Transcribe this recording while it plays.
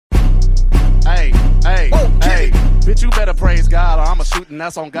Bitch, you better praise God or I'ma shoot and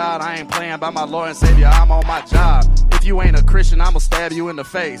that's on God. I ain't playing by my Lord and Savior, I'm on my job. If you ain't a Christian, I'ma stab you in the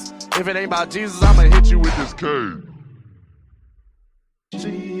face. If it ain't about Jesus, I'ma hit you with this cane.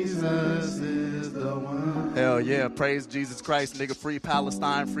 Jesus is the one. Hell yeah, praise Jesus Christ, nigga. Free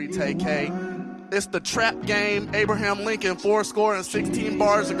Palestine, free TK. It's the trap game. Abraham Lincoln, 416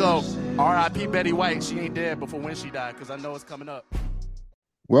 bars ago. R.I.P. Betty White. She ain't dead before when she died, because I know it's coming up.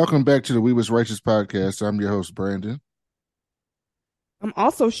 Welcome back to the We Was Righteous podcast. I'm your host, Brandon. I'm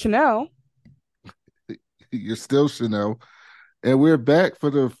also Chanel. You're still Chanel. And we're back for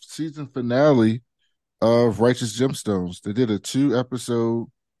the season finale of Righteous Gemstones. They did a 2-episode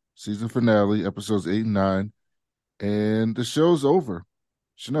season finale, episodes 8 and 9, and the show's over.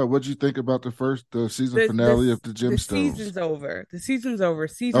 Chanel, what did you think about the season finale of the Gemstones? The season's over. The season's over.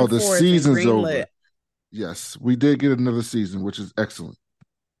 Season 4 the season's is over. greenlit. Yes, we did get another season, which is excellent.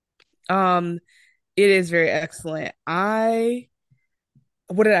 It is very excellent.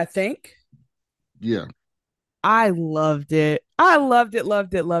 What did I think? Yeah. I loved it. Loved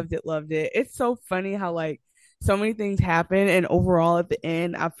it. It's so funny how like so many things happen, and overall at the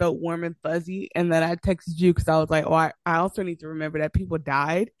end I felt warm and fuzzy, and then I texted you because I was like, oh, I also need to remember that people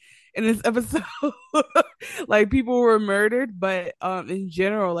died in this episode. Like people were murdered, but in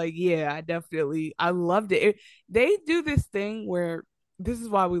general, like yeah, I loved it. They do this thing where this is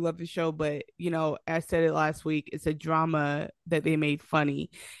why we love the show, but you know, I said it last week, it's a drama that they made funny.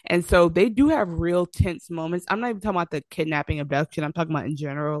 And so they do have real tense moments. I'm not even talking about the kidnapping abduction. I'm talking about in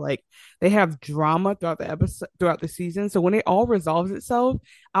general. Like they have drama throughout the episode, throughout the season. So when it all resolves itself,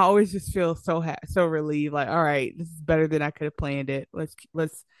 I always just feel so relieved. Like, all right, this is better than I could have planned it. Let's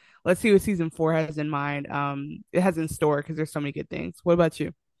see what season 4 has in mind. It has in store because there's so many good things. What about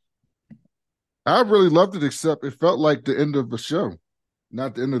you? I really loved it, except it felt like the end of the show.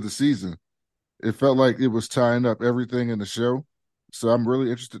 Not the end of the season. It felt like it was tying up everything in the show. So I'm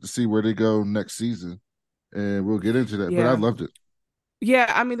really interested to see where they go next season. And we'll get into that. Yeah. But I loved it. Yeah,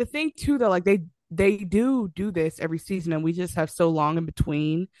 I mean, the thing too, though, like they do this every season, and we just have so long in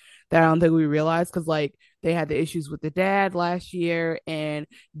between that I don't think we realize, because like they had the issues with the dad last year, and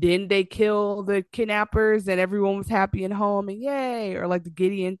didn't they kill the kidnappers and everyone was happy and home and yay, or like the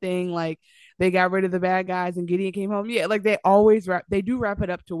Gideon thing, like they got rid of the bad guys and Gideon came home. Yeah, like they do wrap it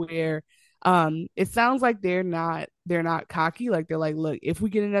up to where it sounds like they're not cocky. Like they're like, look, if we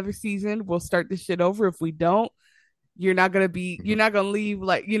get another season, we'll start this shit over. If we don't, you're not gonna leave.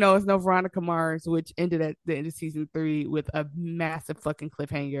 Like, you know, it's no Veronica Mars, which ended at the end of season 3 with a massive fucking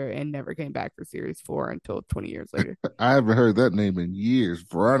cliffhanger and never came back for series 4 until 20 years later. I haven't heard that name in years.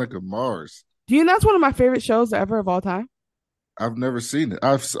 Veronica Mars. Do you know that's one of my favorite shows ever of all time? I've never seen it.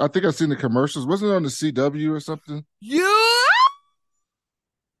 I think I've seen the commercials. Wasn't it on the CW or something? Yeah.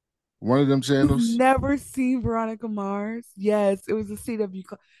 One of them channels. You've never seen Veronica Mars? Yes, it was a CW.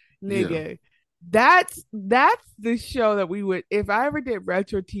 Nigga, yeah. That's the show that we would, if I ever did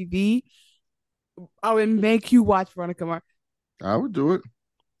retro TV, I would make you watch Veronica Mars. I would do it.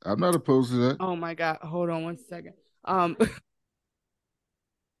 I'm not opposed to that. Oh my God. Hold on one second. At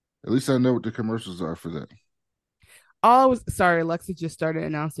least I know what the commercials are for that. Sorry, Alexa just started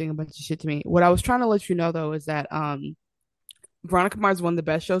announcing a bunch of shit to me. What I was trying to let you know though is that Veronica Mars is one of the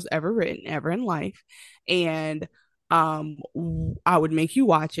best shows ever written, ever in life. And I would make you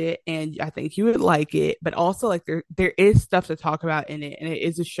watch it, and I think you would like it. But also, like there is stuff to talk about in it, and it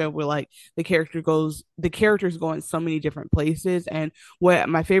is a show where like the characters go in so many different places. And what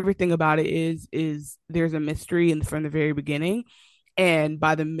my favorite thing about it is there's a mystery from the very beginning. And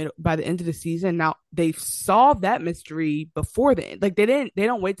by the end of the season, now they've solved that mystery before the end. Like they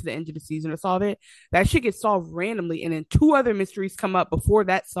don't wait to the end of the season to solve it. That shit gets solved randomly, and then 2 other mysteries come up before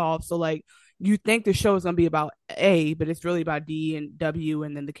that's solved. So like you think the show is gonna be about A, but it's really about D and W,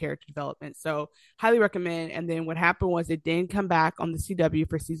 and then the character development. So highly recommend. And then what happened was it didn't come back on the CW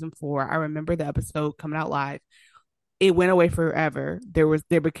for season 4. I remember the episode coming out live. It went away forever.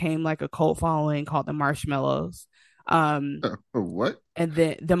 There became like a cult following called the Marshmallows. What? And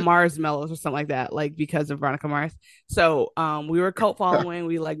then the Marshmallows or something like that, like because of Veronica Mars. So we were a cult following.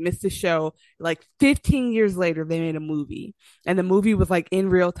 We like missed the show. Like 15 years later, they made a movie, and the movie was like in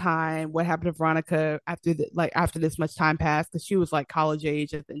real time. What happened to Veronica after this much time passed? Because she was like college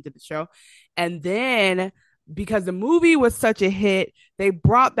age at the end of the show, and then because the movie was such a hit, they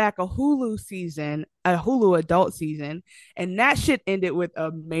brought back a Hulu adult season, and that shit ended with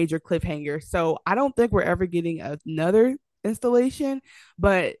a major cliffhanger. So I don't think we're ever getting another installation,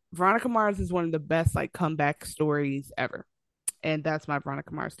 but Veronica Mars is one of the best like comeback stories ever. And that's my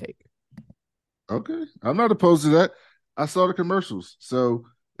Veronica Mars take. Okay. I'm not opposed to that. I saw the commercials, so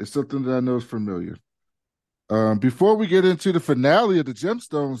it's something that I know is familiar. Before we get into the finale of the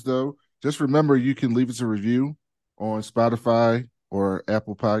Gemstones, though, just remember you can leave us a review on Spotify or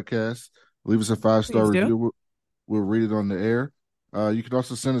Apple Podcasts. Leave us a 5-star Please do. review. We'll read it on the air. You can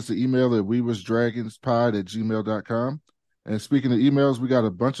also send us an email at wewasdragonspod@gmail.com. And speaking of emails, we got a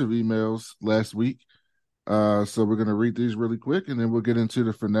bunch of emails last week. So we're going to read these really quick, and then we'll get into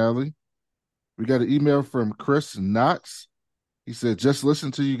the finale. We got an email from Chris Knotts. He said, just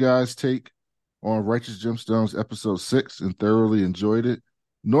listen to you guys take on Righteous Gemstones episode 6 and thoroughly enjoyed it.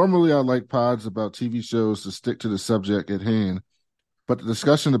 Normally, I like pods about TV shows to stick to the subject at hand, but the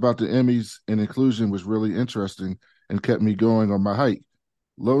discussion about the Emmys and inclusion was really interesting and kept me going on my hike.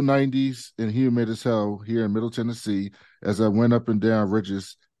 Low 90s and humid as hell here in Middle Tennessee as I went up and down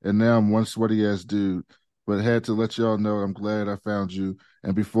ridges, and now I'm one sweaty-ass dude, but had to let y'all know I'm glad I found you,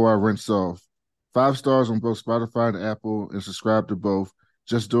 and before I rinse off. 5 stars on both Spotify and Apple, and subscribe to both.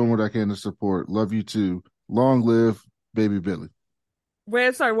 Just doing what I can to support. Love you too. Long live Baby Billy.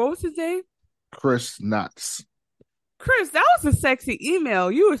 Wait, sorry, what was his name? Chris Knotts. Chris, that was a sexy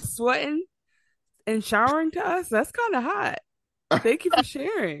email. You were sweating and showering to us. That's kind of hot. Thank you for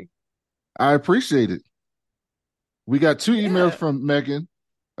sharing. I appreciate it. We got 2 emails Yeah. from Megan.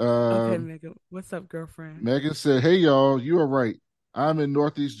 Okay, Megan. What's up, girlfriend? Megan said, hey, y'all, you are right. I'm in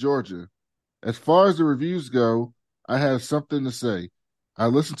Northeast Georgia. As far as the reviews go, I have something to say. I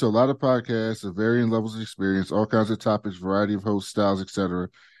listen to a lot of podcasts of varying levels of experience, all kinds of topics, variety of host styles, etc.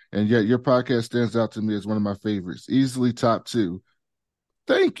 And yet your podcast stands out to me as one of my favorites, easily top 2.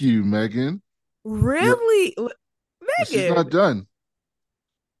 Thank you, Megan. Really? She's Megan? not done.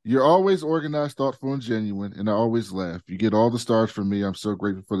 You're always organized, thoughtful, and genuine, and I always laugh. You get all the stars from me. I'm so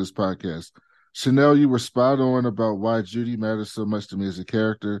grateful for this podcast. Chanel, you were spot on about why Judy matters so much to me as a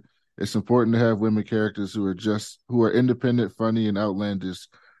character. It's important to have women characters who are independent, funny, and outlandish,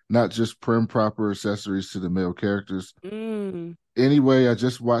 not just prim proper accessories to the male characters. Anyway, I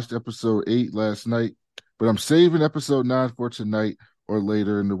just watched episode 8 last night, but I'm saving episode 9 for tonight or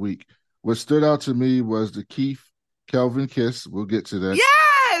later in the week. What stood out to me was the Keith Kelvin kiss. We'll get to that.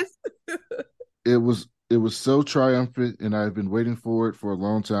 Yes. It was so triumphant, and I've been waiting for it for a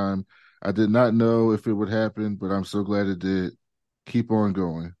long time. I did not know if it would happen, but I'm so glad it did. Keep on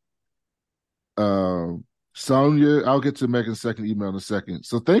going. Sonia, I'll get to Megan's second email in a second.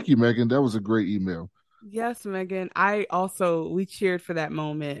 So thank you, Megan. That was a great email. Yes, Megan. We cheered for that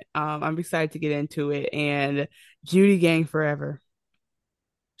moment. I'm excited to get into it. And Judy gang forever.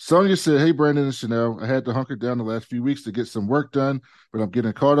 Sonia said, hey, Brandon and Chanel, I had to hunker down the last few weeks to get some work done, but I'm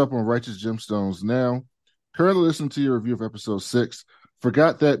getting caught up on Righteous Gemstones now. Currently listening to your review of episode 6.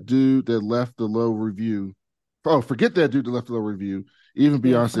 Forget that dude that left the low review. Even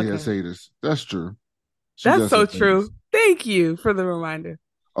Beyonce has haters. That's true. That's so true. Thank you for the reminder.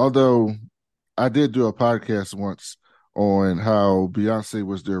 Although I did do a podcast once on how Beyonce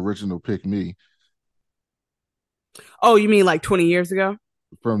was the original pick me. Oh, you mean like 20 years ago?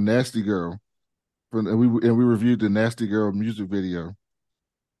 From Nasty Girl. And we reviewed the Nasty Girl music video.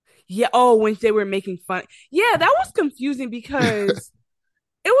 Yeah. Oh, when they were making fun. Yeah, that was confusing because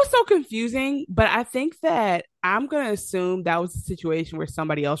it was so confusing. But I think that I'm going to assume that was a situation where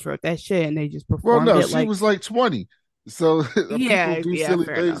somebody else wrote that shit and they just performed it. Well, no, she was like 20. So yeah, people do silly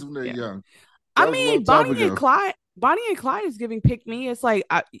things enough. when they're young. That I mean, Bonnie and Clyde is giving pick me. It's like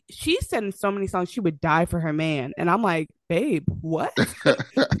she said in so many songs she would die for her man, and I'm like, babe, what?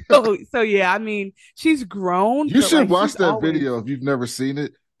 so yeah, I mean, she's grown. You should watch that video if you've never seen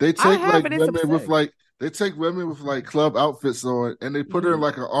it. They take women with like club outfits on, and they put her in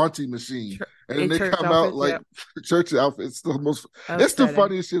like an auntie machine, and they come out like church outfits. It's the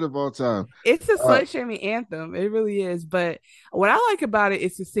funniest shit of all time. It's a slut shaming anthem. It really is. But what I like about it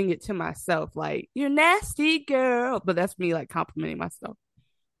is to sing it to myself, like "You're nasty girl," but that's me like complimenting myself.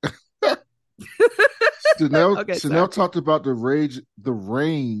 Chanel talked about the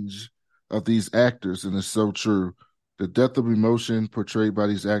range of these actors, and it's so true. The depth of emotion portrayed by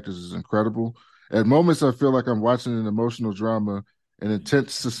these actors is incredible. At moments, I feel like I'm watching an emotional drama, an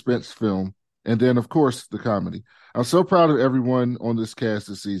intense suspense film, and then, of course, the comedy. I'm so proud of everyone on this cast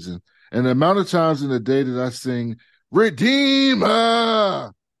this season. And the amount of times in a day that I sing,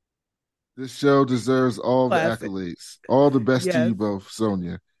 Redeemer! This show deserves all the accolades. All the best to you both,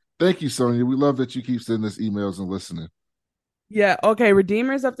 Sonia. Thank you, Sonia. We love that you keep sending us emails and listening. Yeah, okay,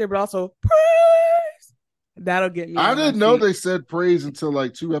 Redeemer's up there, but also praise. That'll get me. I didn't know they said praise until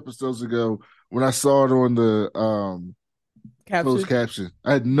like 2 episodes ago when I saw it on the closed caption.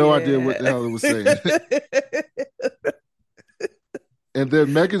 I had no idea what the hell it was saying. And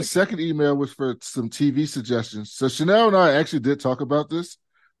then Megan's second email was for some TV suggestions. So Chanel and I actually did talk about this,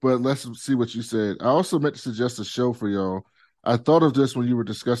 but let's see what you said. I also meant to suggest a show for y'all. I thought of this when you were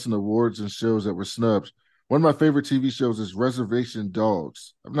discussing awards and shows that were snubs. One of my favorite TV shows is Reservation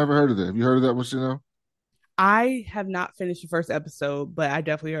Dogs. I've never heard of that. Have you heard of that one, Chanel? I have not finished the first episode, but I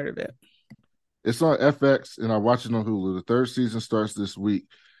definitely heard of it. It's on FX, and I watch it on Hulu. The third season starts this week.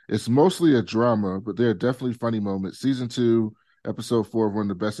 It's mostly a drama, but there are definitely funny moments. Season 2, episode 4, one of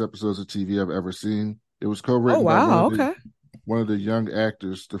the best episodes of TV I've ever seen. It was Oh co-written by wow, okay. one of the young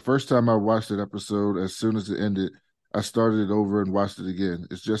actors. The first time I watched that episode, as soon as it ended, I started it over and watched it again.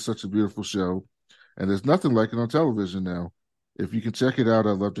 It's just such a beautiful show, and there's nothing like it on television now. If you can check it out,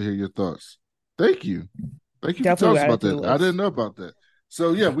 I'd love to hear your thoughts. Thank you. Thank you for Definitely telling will us add it about to the that. I didn't list. know about that.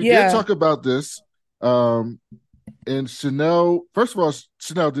 So yeah, we did Yeah. talk about this. Um, and Chanel, first of all,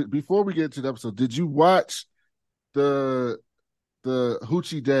 Chanel, before we get into the episode, did you watch the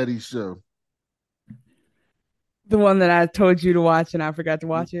Hoochie Daddy show? The one that I told you to watch and I forgot to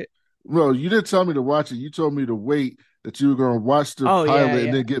watch it. Well, you didn't tell me to watch it. You told me to wait that you were going to watch the Oh yeah, pilot and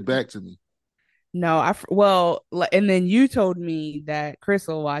yeah. then get back to me. No, and then you told me that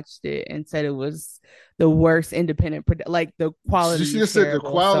Crystal watched it and said it was the worst independent, like the You quality is just said the terrible.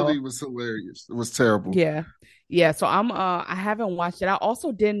 quality So was hilarious. It was terrible. yeah, yeah. So I haven't watched it. I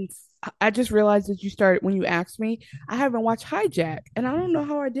also didn't. I just realized that you started when you asked me. I haven't watched Hijack, and I don't know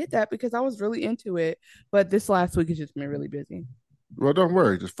how I did that because I was really into it. But this last week has just been really busy. Well, don't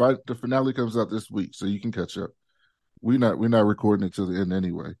worry. The finale comes out this week, so you can catch up. We're not recording it till the end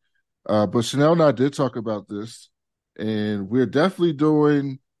anyway. But Chanel and I did talk about this, and we're definitely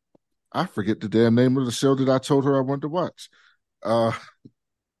doing. I forget the damn name of the show that I told her I wanted to watch. Uh,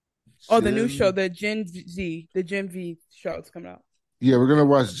 Oh, the new show, Gen, the Gen V show is coming out. yeah, we're gonna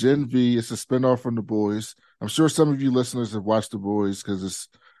watch Gen V. It's a spinoff from The Boys. I'm sure some of you listeners have watched The Boys because it's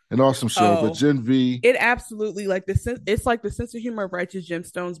an awesome show. But Oh, Gen V, it absolutely like it's like the sense of humor of Righteous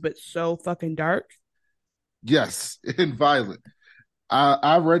Gemstones, but so fucking dark. yes, and violent.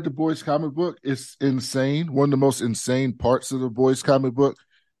 I read the boys comic book. It's insane. One of the most insane parts of the boys comic book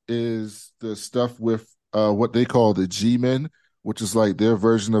is the stuff with what they call the G-Men, which is like their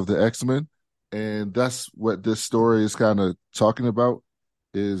version of the X-Men. And that's what this story is kind of talking about,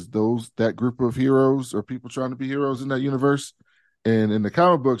 is that group of heroes or people trying to be heroes in that universe. And in the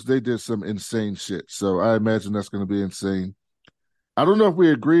comic books, they did some insane shit. So I imagine that's going to be insane. I don't know if we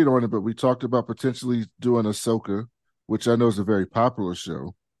agreed on it, but we talked about potentially doing Ahsoka, which I know is a very popular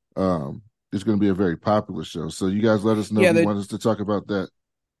show. It's going to be a very popular show. So you guys let us know if Yeah, you want us to talk about that.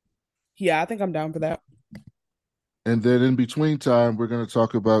 I think I'm down for that. And then in between time, we're going to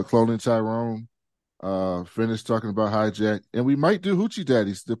talk about cloning Tyrone, finish talking about Hijack, and we might do Hoochie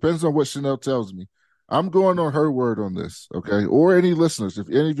Daddies. Depends on what Chanel tells me. I'm going on her word on this, okay? Or any listeners, if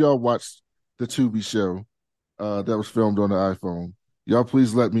any of y'all watched the Tubi show that was filmed on the iPhone, y'all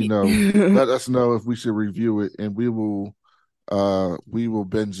please let me know. Let us know if we should review it, and we will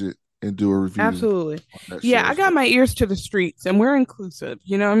binge it and do a review Absolutely. on that Yeah, show I as got well. my ears to the streets and we're inclusive.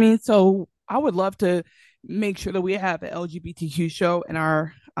 You know what I mean? So I would love to make sure that we have an LGBTQ show in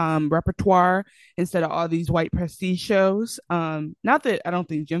our repertoire instead of all these white prestige shows. Not that I don't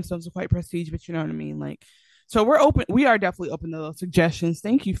think Gemstones are white prestige, but you know what I mean? Like, so we're open. We are definitely open to those suggestions.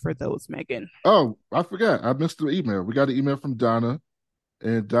 Thank you for those, Megan. Oh, I forgot. I missed the email. We got an email from Donna,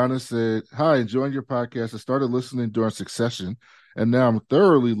 and Donna said, "Hi, enjoying your podcast. I started listening during Succession, and now I'm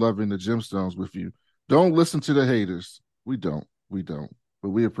thoroughly loving the Gemstones with you. Don't listen to the haters. We don't, but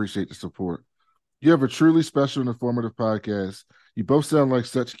we appreciate the support. You have a truly special and informative podcast. You both sound like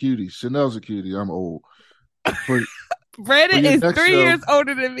such cuties. Chanel's a cutie. I'm old. For for Brandon your is next 3 years show,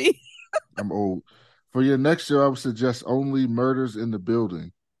 older than me. I'm old. For your next show, I would suggest only Murders in the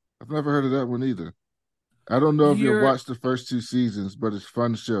Building. I've never heard of that one either. I don't know if you've You're watched the first 2 seasons, but it's a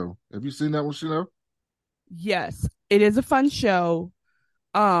fun show. Have you seen that one, Chanel? Yes, it is a fun show.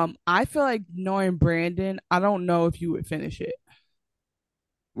 I feel like knowing Brandon, I don't know if you would finish it.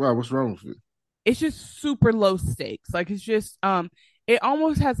 Wow, what's wrong with it? It's just super low stakes. Like it's just it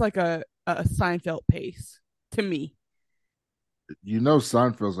almost has like a Seinfeld pace to me. You know,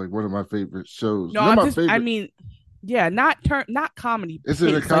 Seinfeld's like one of my favorite shows. No, Not I'm my just I favorite. mean, yeah, not comedy Is it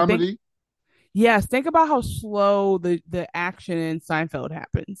a pace. Like comedy? think about how slow the action in Seinfeld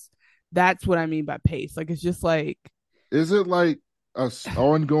happens. That's what I mean by pace. Like it's just like Is it like a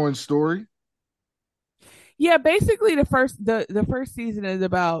ongoing story? yeah, basically the first season is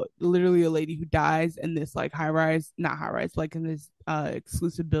about literally a lady who dies in this like high rise, not high rise, like in this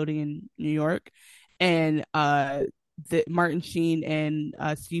exclusive building in New York, and the Martin Sheen and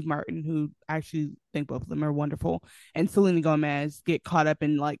Steve Martin, who I actually think both of them are wonderful, and Selena Gomez get caught up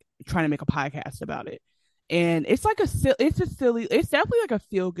in like trying to make a podcast about it, and it's like it's definitely like a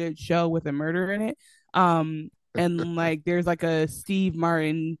feel good show with a murder in it. And like there's like a Steve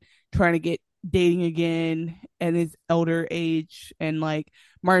Martin trying to get dating again and his elder age, and like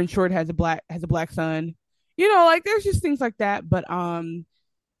Martin Short has a black son. Like there's just things like that, but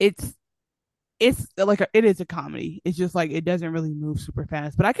it's it is a comedy. It's just like it doesn't really move super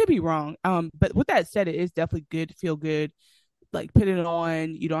fast, but I could be wrong. But with that said, it is definitely good, feel good. Like put it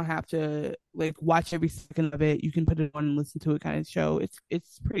on. You don't have to like watch every second of it. You can put it on and listen to it kind of show.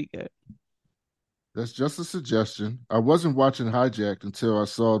 It's pretty good. That's just a suggestion. I wasn't watching Hijacked until I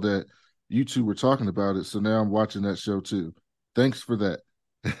saw that you two were talking about it. So now I'm watching that show too. Thanks for that.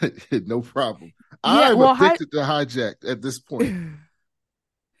 No problem. Yeah, I'm well, addicted to Hijacked at this point.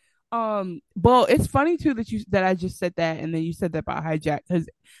 well, it's funny too that I just said that, and then you said that about Hijack, because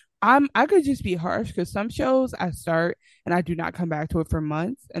I could just be harsh, because some shows I start and I do not come back to it for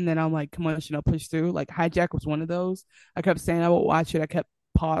months, and then I'm like, come on, push through. Like Hijack was one of those. I kept saying I would watch it. I kept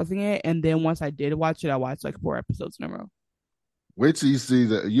pausing it, and then once I did watch it, I watched like 4 episodes in a row. Wait till you see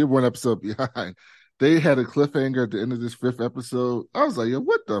that you're one episode behind. They had a cliffhanger at the end of this 5th episode. I was like, yo,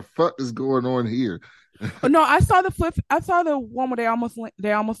 what the fuck is going on here? Oh, no, I saw the flip. I saw the one where they almost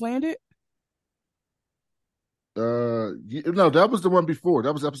landed. No, that was the one before.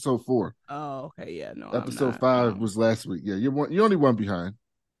 That was episode 4. Oh, okay, yeah, no, Episode I'm not, 5 no. was last week. Yeah, you're only one behind,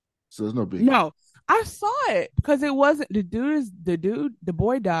 so there's no biggie. No, I saw it because it wasn't the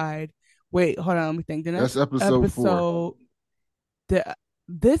boy died. Wait, hold on, let me think. The next That's episode 4.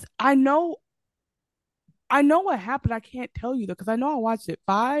 This I know what happened. I can't tell you though because I know I watched it.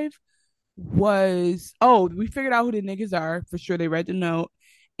 5 was we figured out who the niggas are for sure. They read the note,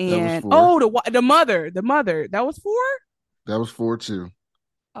 That was and 4. the mother that was 4. That was 4 too.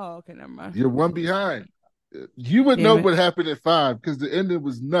 Oh, okay, never mind. You're one behind. You would Damn know it. what happened at 5 because the ending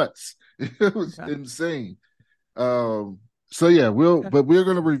was nuts. It was insane. So yeah, but we're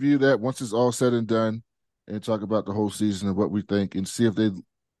gonna review that once it's all said and done and talk about the whole season and what we think and see if they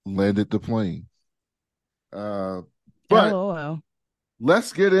landed the plane. But LOL.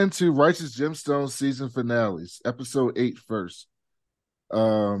 let's get into Righteous Gemstones season finales, episode 8 first.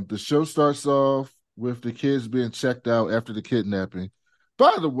 The show starts off with the kids being checked out after the kidnapping.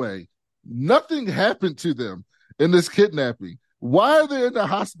 By the way, nothing happened to them in this kidnapping. Why are they in the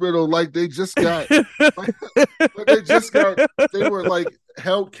hospital like they just got they were like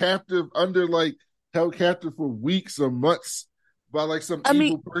held captive for weeks or months by like some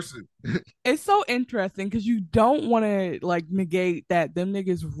evil person. It's so interesting because you don't want to like negate that them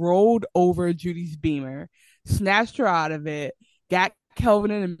niggas rolled over Judy's Beamer, snatched her out of it, got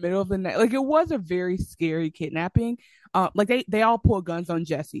Kelvin in the middle of the night. Like it was a very scary kidnapping. Like they all pulled guns on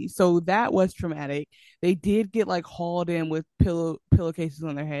Jesse, so that was traumatic. They did get like hauled in with pillowcases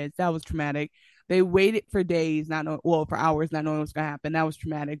on their heads. That was traumatic. They waited for days, for hours, not knowing what's gonna happen. That was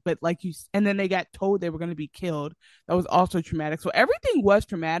traumatic. But and then they got told they were gonna be killed. That was also traumatic. So everything was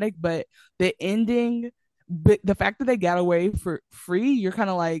traumatic, but the ending, but the fact that they got away for free, you're kind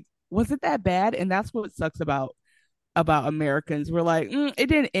of like, was it that bad? And that's what sucks about Americans. We're like, it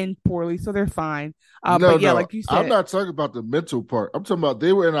didn't end poorly, so they're fine. But yeah, like you said, I'm not talking about the mental part. I'm talking about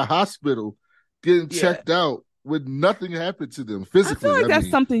they were in a hospital getting checked out with nothing happened to them physically. I feel like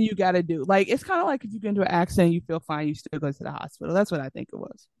that's something you got to do. Like it's kind of like if you get into an accident, you feel fine, you still go to the hospital. That's what I think it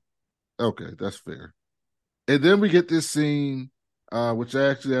was. Okay, that's fair. And then we get this scene, which I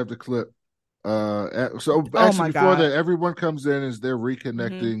actually have the clip. Before that, everyone comes in as they're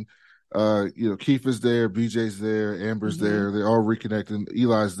reconnecting. Keith is there, BJ's there, Amber's there. They're all reconnecting.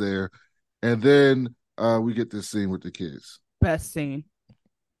 Eli's there, and then we get this scene with the kids. Best scene.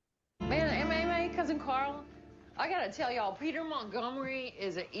 Man, cousin Carl, I gotta tell y'all, Peter Montgomery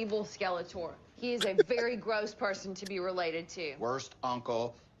is an evil Skeletor. He is a very gross person to be related to. Worst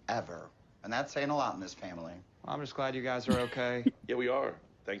uncle ever, and that's saying a lot in this family. I'm just glad you guys are okay. Yeah, we are,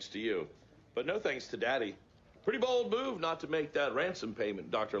 thanks to you. But no thanks to Daddy. Pretty bold move not to make that ransom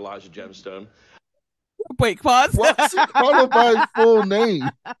payment, Dr. Elijah Gemstone. Wait, pause. What's he calling by his full name?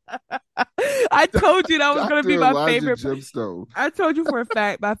 I told you that was going to be my favorite. Gemstone. I told you for a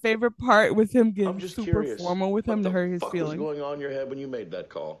fact my favorite part was him getting super curious, formal with him to hurt his feelings. What was going on in your head when you made that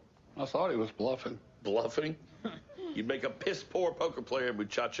call? I thought he was bluffing. Bluffing? You'd make a piss-poor poker player,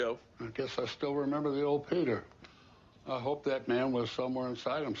 muchacho. I guess I still remember the old Peter. I hope that man was somewhere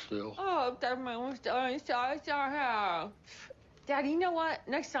inside him still. Oh, that man was inside. Daddy, you know what?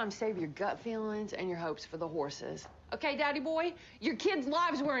 Next time, save your gut feelings and your hopes for the horses. Okay, Daddy boy? Your kids'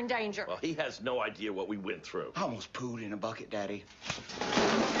 lives were in danger. Well, he has no idea what we went through. I almost pooed in a bucket, Daddy.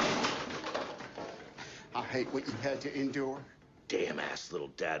 I hate what you had to endure. damn ass little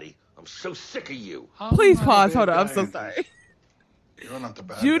daddy. I'm so sick of you. Please pause. Hold on. I'm so sorry. You're not the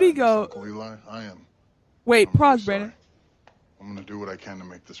bad Judy guy, Miss go. Uncle Eli. I am. Wait, I'm pause, very Brandon. sorry. I'm going to do what I can to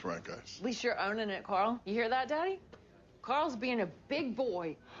make this right, guys. At least you're owning it, Carl. You hear that, Daddy? Carl's being a big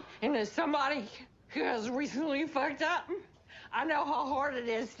boy. And as somebody who has recently fucked up, I know how hard it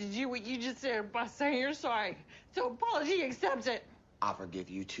is to do what you just did by saying you're sorry. So apology accepted. I forgive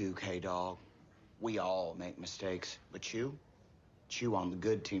you too, K-Dog. We all make mistakes, but you on the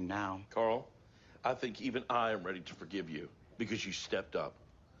good team now. Carl, I think even I am ready to forgive you because you stepped up.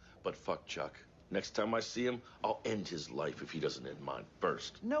 But fuck Chuck. Next time I see him, I'll end his life if he doesn't end mine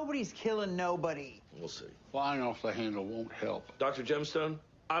first. Nobody's killing nobody. We'll see. Flying off the handle won't help. Dr. Gemstone,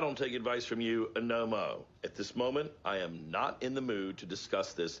 I don't take advice from you, no mo. At this moment, I am not in the mood to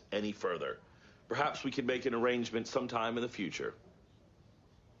discuss this any further. Perhaps we can make an arrangement sometime in the future.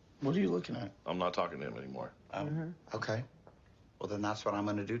 What are you looking at? I'm not talking to him anymore. Oh, okay. Well, then that's what I'm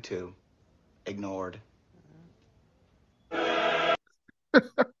going to do too. Ignored. That's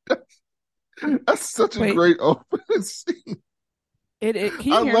such a great opening scene. Can you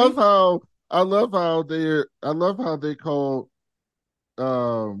hear me? I love how they call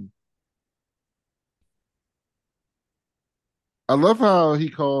I love how he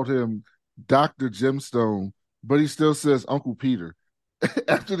called him Dr. Gemstone, but he still says Uncle Peter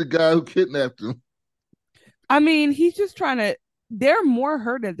after the guy who kidnapped him. I mean, he's just trying to. They're more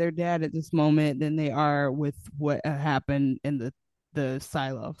hurt at their dad at this moment than they are with what happened in the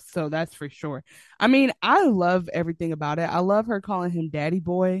silo. So that's for sure. I mean, I love everything about it. I love her calling him Daddy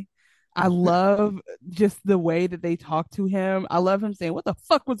Boy. I love just the way that they talk to him. I love him saying, "What the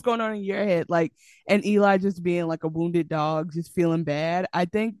fuck was going on in your head?" Like, and Eli just being like a wounded dog, just feeling bad. I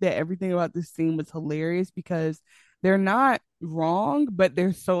think that everything about this scene was hilarious because they're not wrong, but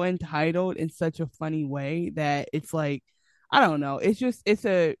they're so entitled in such a funny way that it's like, I don't know.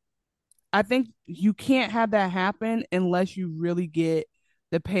 I think you can't have that happen unless you really get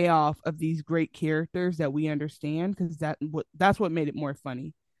the payoff of these great characters that we understand, because that's what made it more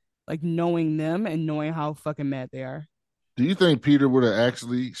funny. Like knowing them and knowing how fucking mad they are. Do you think Peter would have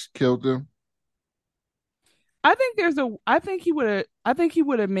actually killed them? I think he would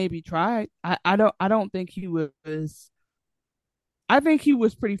have maybe tried. I don't think he was. I think he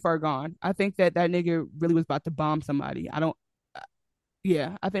was pretty far gone. I think that nigga really was about to bomb somebody.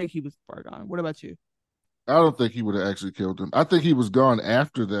 Yeah, I think he was far gone. What about you? I don't think he would have actually killed him. I think he was gone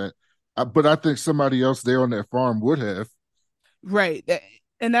after that. But I think somebody else there on that farm would have. Right.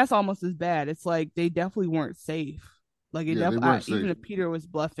 And that's almost as bad. It's like they definitely weren't safe. Like they weren't safe. even if Peter was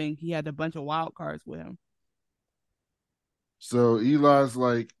bluffing, he had a bunch of wild cards with him. So Eli's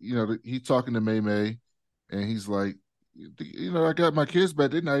like, he's talking to May May, and he's like, I got my kids back.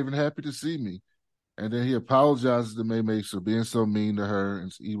 They're not even happy to see me. And then he apologizes to May May for being so mean to her,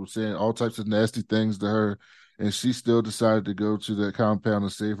 and he was saying all types of nasty things to her, and she still decided to go to that compound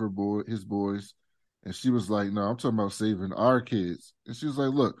and save his boys. And she was like, "No, I'm talking about saving our kids." And she was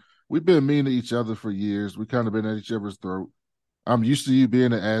like, "Look, we've been mean to each other for years. We kind of been at each other's throat. I'm used to you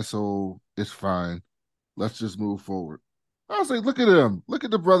being an asshole. It's fine. Let's just move forward." I was like, "Look at them. Look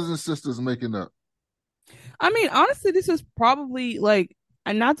at the brothers and sisters making up." I mean, honestly, this is probably like,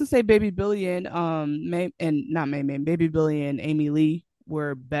 and not to say Baby Billy and not May May, Baby Billy and Amy Lee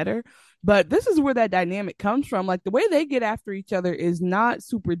were better, but this is where that dynamic comes from. Like the way they get after each other is not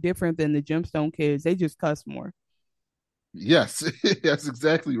super different than the Gemstone kids. They just cuss more. Yes, that's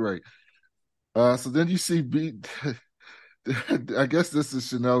exactly right. So then you see I guess this is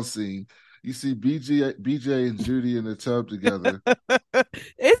Chanel's scene. You see BJ and Judy in the tub together.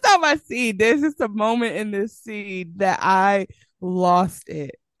 It's not my scene. There's just a moment in this scene that I lost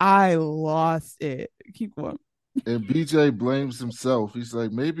it. Keep going. And BJ blames himself. He's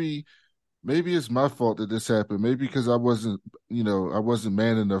like, maybe it's my fault that this happened. Maybe because I wasn't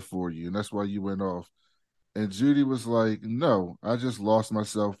man enough for you, and that's why you went off. And Judy was like, no, I just lost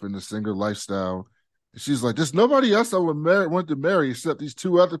myself in the singer lifestyle. She's like, there's nobody else I would want to marry except these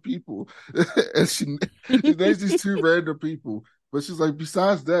two other people. And she names these two random people. But she's like,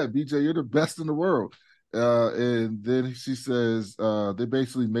 besides that, BJ, you're the best in the world. And then she says, they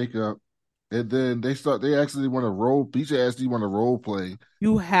basically make up. And then they actually want to role. BJ asked, do you want to role play?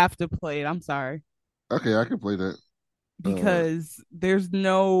 You have to play it. I'm sorry. Okay, I can play that. Because there's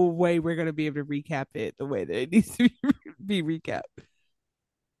no way we're going to be able to recap it the way that it needs to be recapped.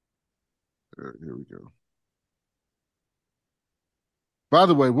 Here we go. By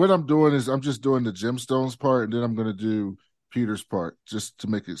the way, what I'm doing is I'm just doing the Gemstones part, and then I'm going to do Peter's part just to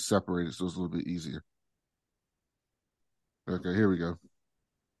make it separated so it's a little bit easier. Okay, here we go.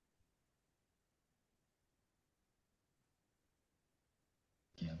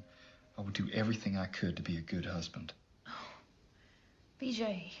 I would do everything I could to be a good husband.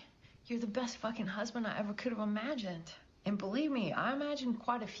 BJ, you're the best fucking husband I ever could have imagined. And believe me, I imagined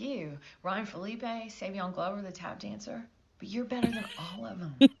quite a few. Ryan Felipe, Savion Glover, the tap dancer. But you're better than all of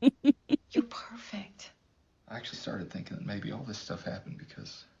them. You're perfect. I actually started thinking that maybe all this stuff happened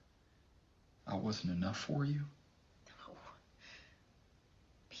because I wasn't enough for you. No.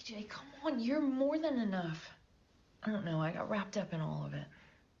 BJ, come on, you're more than enough. I don't know, I got wrapped up in all of it.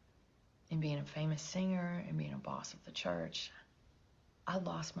 In being a famous singer, and being a boss of the church. I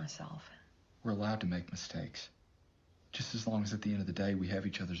lost myself. We're allowed to make mistakes. Just as long as at the end of the day we have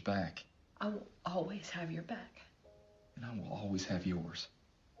each other's back. I will always have your back. And I will always have yours.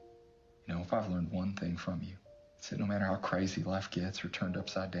 You know, if I've learned one thing from you, it's that no matter how crazy life gets or turned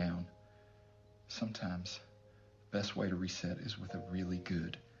upside down, sometimes the best way to reset is with a really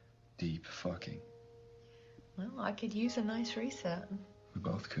good, deep fucking. Well, I could use a nice reset. We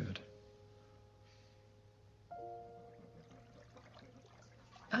both could.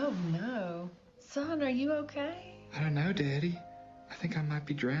 Oh, no. Son, are you okay? I don't know, Daddy. I think I might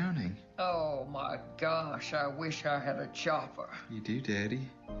be drowning. Oh, my gosh. I wish I had a chopper. You do, Daddy.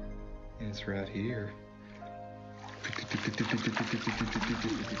 And it's right here.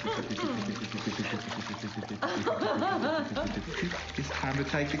 It's time to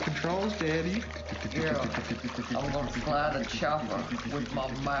take the controls, Daddy. Yeah, I'm gonna fly the chopper with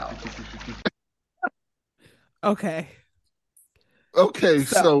my mouth. Okay. Okay,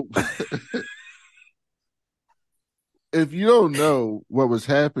 so if you don't know what was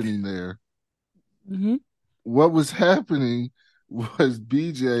happening there, what was happening was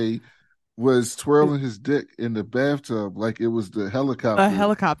BJ was twirling his dick in the bathtub like it was the helicopter. A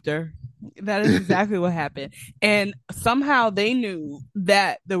helicopter. That is exactly what happened. And somehow they knew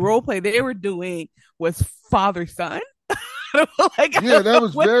that the role play they were doing was father-son. Yeah, that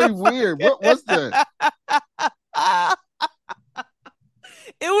was very weird. What was that?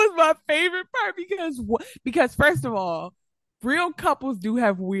 It was my favorite part because first of all, real couples do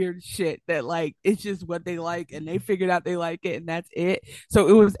have weird shit that like it's just what they like and they figured out they like it and that's it. So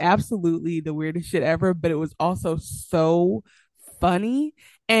it was absolutely the weirdest shit ever, but it was also so funny.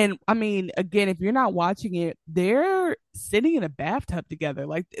 And I mean, again, if you're not watching it, they're sitting in a bathtub together.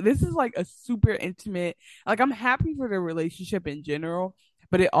 Like this is like a super intimate, like I'm happy for their relationship in general,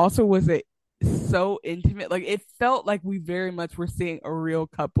 but it also was so intimate. Like it felt like we very much were seeing a real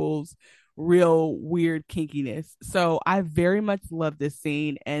couple's real weird kinkiness. So I very much love this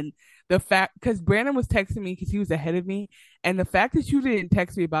scene. And the fact, because Brandon was texting me because he was ahead of me, and the fact that you didn't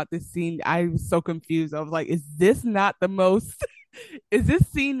text me about this scene, I was so confused. I was like, is this not the most is this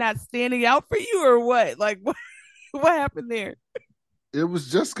scene not standing out for you or what? Like what happened there? It was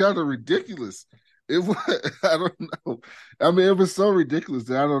just kind of ridiculous. It was I don't know. I mean, it was so ridiculous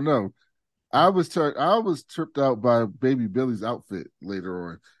that I don't know. I was tripped out by Baby Billy's outfit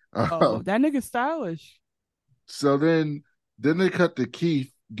later on. Oh, that nigga's stylish. So then they cut to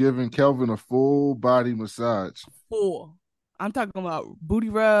Keith giving Kelvin a full body massage. Full. I'm talking about booty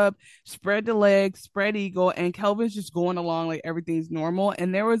rub, spread the legs, spread eagle, and Kelvin's just going along like everything's normal.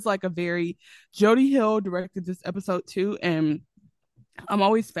 And there was like a very Jody Hill directed this episode too, and I'm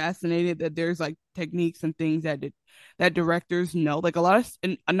always fascinated that there's like techniques and things that directors know. Like a lot of,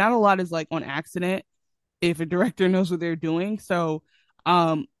 and not a lot is like on accident if a director knows what they're doing. So,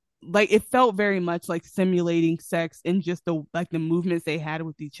 like it felt very much like simulating sex in just the movements they had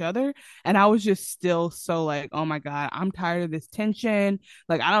with each other. And I was just still so like, oh my God, I'm tired of this tension.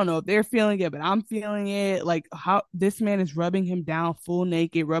 Like, I don't know if they're feeling it, but I'm feeling it. Like how this man is rubbing him down full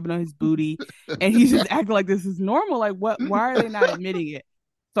naked, rubbing on his booty, and he's just acting like this is normal. Like why are they not admitting it?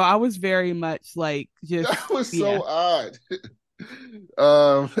 So I was very much like, just that was so odd.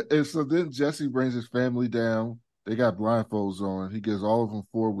 And so then Jesse brings his family down. They got blindfolds on. He gives all of them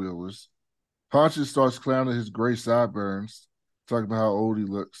four-wheelers. Pontius starts clowning his gray sideburns, talking about how old he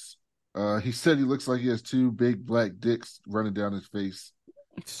looks. He said he looks like he has two big black dicks running down his face.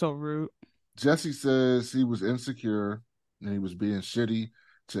 So rude. Jesse says he was insecure and he was being shitty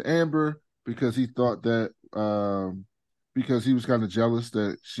to Amber because he thought that because he was kind of jealous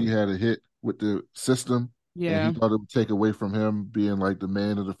that she had a hit with the system. Yeah. And he thought it would take away from him being like the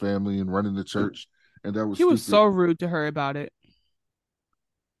man of the family and running the church. And that was he was so rude to her about it.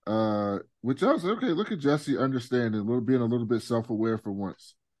 Which I was okay. Look at Jesse understanding, being a little bit self-aware for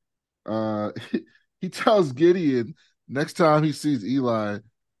once. He tells Gideon next time he sees Eli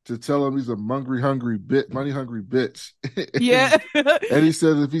to tell him he's a money hungry bitch. Yeah. And he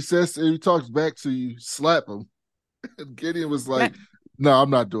says if he talks back to you, slap him. And Gideon was like, No,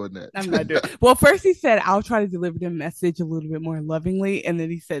 I'm not doing that. I'm not doing it. Well, first he said, I'll try to deliver the message a little bit more lovingly. And then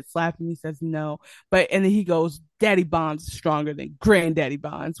he said, slap him. He says, no. And then he goes, Daddy Bonds is stronger than Granddaddy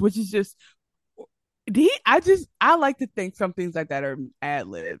Bonds, which is just, I like to think some things like that are ad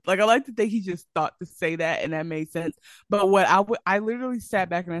lib. Like, I like to think he just thought to say that and that made sense. But I literally sat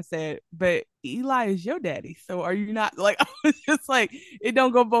back and I said, but Eli is your daddy. So are you not like, I was just like, it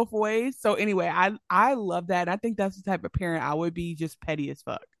don't go both ways. So anyway, I love that. And I think that's the type of parent I would be, just petty as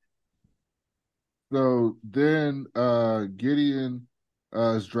fuck. So then Gideon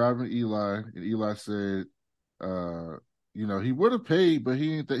is driving Eli, and Eli said, he would have paid, but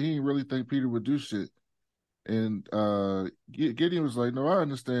he didn't really think Peter would do shit. And Gideon was like, no, I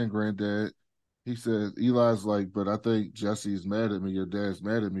understand, Granddad. He said, Eli's like, but I think Jesse's mad at me. Your dad's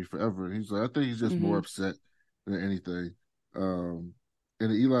mad at me forever. And he's like, I think he's just more upset than anything. And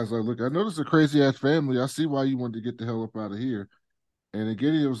Eli's like, look, I know this is a crazy ass family. I see why you wanted to get the hell up out of here. And then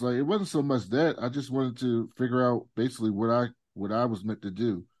Gideon was like, it wasn't so much that. I just wanted to figure out basically what I was meant to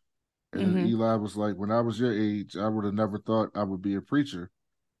do. And then Eli was like, when I was your age, I would have never thought I would be a preacher.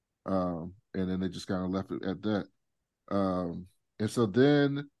 And then they just kind of left it at that. And so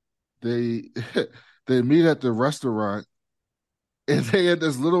then they they meet at the restaurant, and they had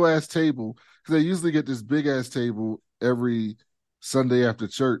this little ass table, because they usually get this big ass table every Sunday after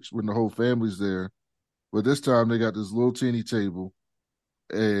church when the whole family's there. But this time they got this little teeny table,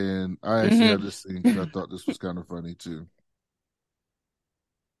 and I actually had this scene because I thought this was kind of funny too.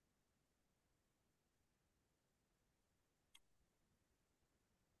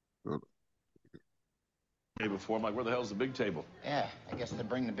 Before, I'm like, where the hell's the big table? Yeah, I guess they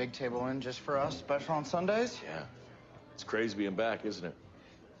bring the big table in just for us, special on Sundays? Yeah. It's crazy being back, isn't it?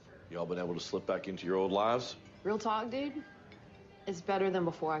 Y'all been able to slip back into your old lives? Real talk, dude. It's better than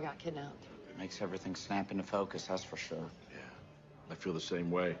before I got kidnapped. It makes everything snap into focus, that's for sure. Yeah. I feel the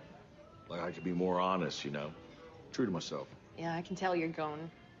same way. Like I could be more honest, true to myself. Yeah, I can tell you're going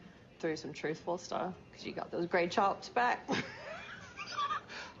through some truthful stuff because you got those gray chops back.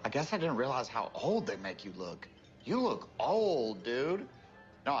 I guess I didn't realize how old they make you look. You look old, dude.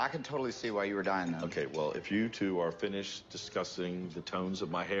 No, I can totally see why you were dying then. Okay, well, if you two are finished discussing the tones of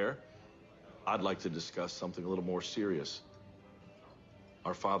my hair, I'd like to discuss something a little more serious.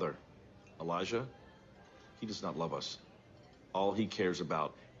 Our father, Elijah, he does not love us. All he cares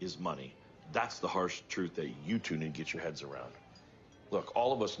about is money. That's the harsh truth that you two need to get your heads around. Look,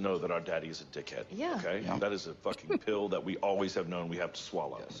 all of us know that our daddy is a dickhead. Yeah. Okay? Yeah. That is a fucking pill that we always have known we have to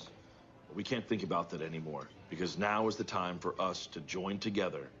swallow. Yes. But we can't think about that anymore, because now is the time for us to join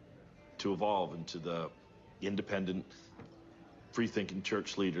together to evolve into the independent, free-thinking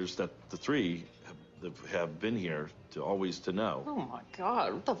church leaders that the three have been here to know. Oh my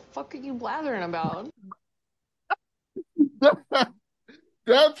God, what the fuck are you blathering about?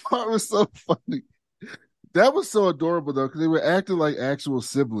 That part was so funny. That was so adorable though, because they were acting like actual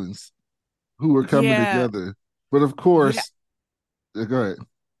siblings who were coming together. But of course, go ahead.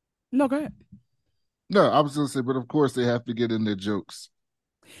 No, go ahead. No, I was going to say, but of course they have to get in their jokes.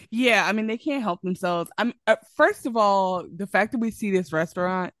 Yeah, I mean they can't help themselves. First of all, the fact that we see this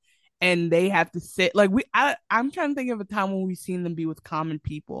restaurant and they have to sit like I'm trying to think of a time when we've seen them be with common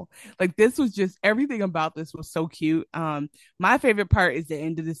people. Like this was just everything about this was so cute. My favorite part is the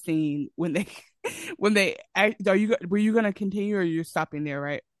end of the scene when they were you gonna continue or you're stopping there,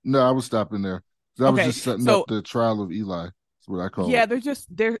 right? No, I was stopping there. I was just setting up the trial of Eli. That's what I call it. Yeah,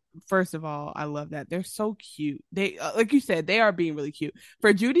 they're first of all, I love that. They're so cute. They like you said, they are being really cute.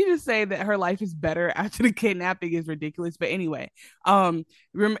 For Judy to say that her life is better after the kidnapping is ridiculous. But anyway, I mean,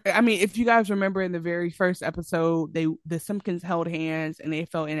 if you guys remember in the very first episode, the Simpkins held hands and they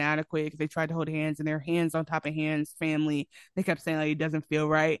felt inadequate because they tried to hold hands and their hands on top of hands, family. They kept saying like it doesn't feel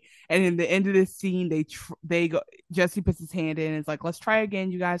right. And in the end of this scene, they go. Jesse puts his hand in and it's like, let's try again.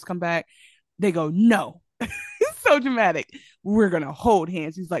 You guys come back. They go, no. It's so dramatic. We're gonna hold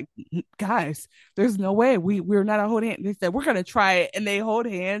hands. He's like, guys, there's no way we're not a hold hand. They said we're gonna try it, and they hold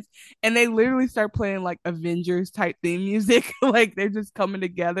hands, and they literally start playing like Avengers type theme music, like they're just coming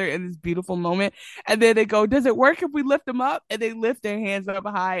together in this beautiful moment. And then they go, does it work if we lift them up? And they lift their hands up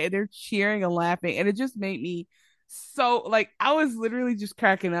high, and they're cheering and laughing, and it just made me so like I was literally just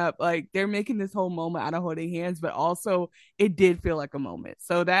cracking up. Like they're making this whole moment out of holding hands, but also it did feel like a moment.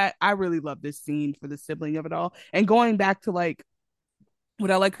 So that I really love this scene for the sibling of it all. And going back to like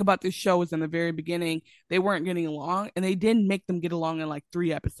what I like about this show is in the very beginning, they weren't getting along and they didn't make them get along in like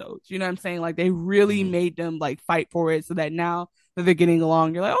 3 episodes. You know what I'm saying? Like they really made them like fight for it so that now that they're getting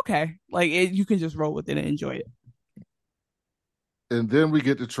along, you're like, okay, like you can just roll with it and enjoy it. And then we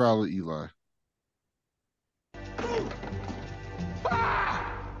get the trial of Eli.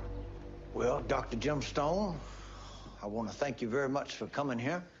 Well, Dr. Gemstone, I want to thank you very much for coming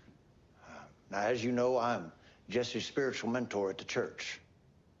here. Now, as you know, I'm Jesse's spiritual mentor at the church.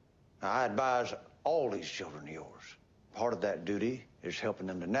 Now, I advise all these children of yours. Part of that duty is helping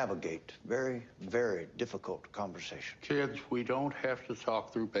them to navigate very, very difficult conversation. Kids, we don't have to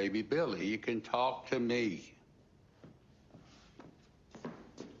talk through baby Billy. You can talk to me.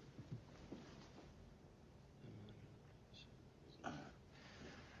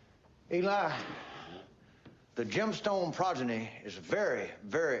 Eli, the Gemstone progeny is very,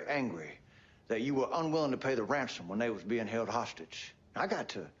 very angry that you were unwilling to pay the ransom when they was being held hostage. I got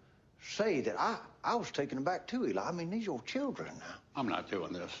to say that I was taken aback too, Eli. I mean, these are your children now. I'm not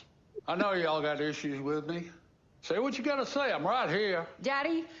doing this. I know y'all got issues with me. Say what you gotta say. I'm right here.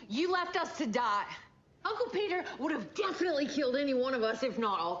 Daddy, you left us to die. Uncle Peter would have definitely killed any one of us, if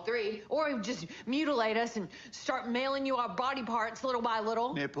not all three. Or he would just mutilate us and start mailing you our body parts little by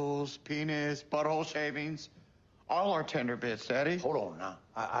little. Nipples, penis, butthole shavings. All our tender bits, Daddy. Hold on now.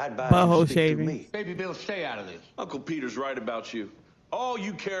 I advise Butthole you to speak to shaving. me. Baby Bill, stay out of this. Uncle Peter's right about you. All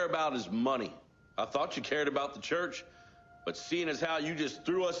you care about is money. I thought you cared about the church, but seeing as how you just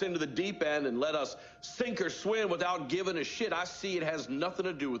threw us into the deep end and let us sink or swim without giving a shit, I see it has nothing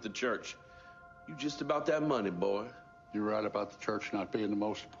to do with the church. You just about that money, boy. You're right about the church not being the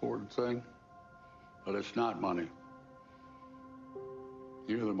most important thing, but it's not money.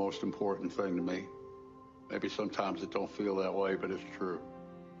 You're the most important thing to me. Maybe sometimes it don't feel that way, but it's true.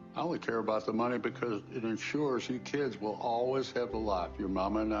 I only care about the money because it ensures you kids will always have the life your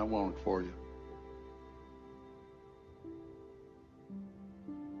mama and I wanted for you.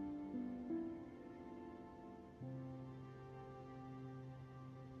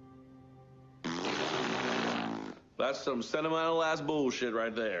 That's some sentimental ass bullshit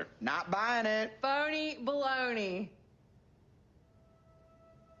right there. Not buying it. Phony baloney.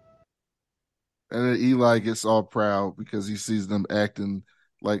 And then Eli gets all proud because he sees them acting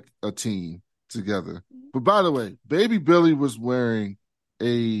like a team together. But by the way, baby Billy was wearing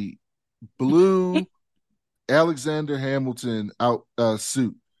a blue Alexander Hamilton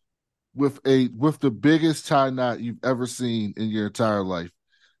suit with the biggest tie knot you've ever seen in your entire life.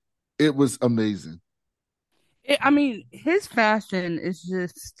 It was amazing. I mean, his fashion is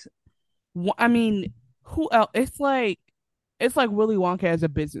just. I mean, who else? It's like Willy Wonka as a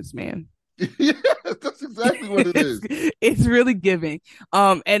businessman. Yeah, that's exactly what it is. It's really giving.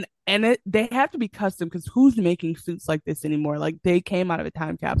 They have to be custom because who's making suits like this anymore? Like they came out of a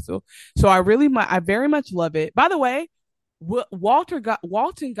time capsule. So I very much love it. By the way, Walton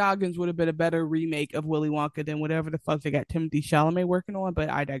Goggins would have been a better remake of Willy Wonka than whatever the fuck they got Timothy Chalamet working on, but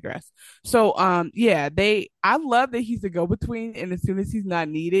I digress. So I love that he's the go-between, and as soon as he's not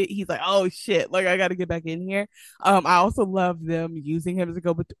needed, he's like, oh shit, like I gotta get back in here. I also love them using him as a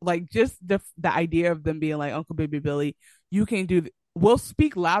go-between, like just the idea of them being like, Uncle Baby Billy, you can we'll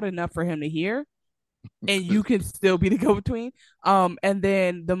speak loud enough for him to hear, and you can still be the go-between. And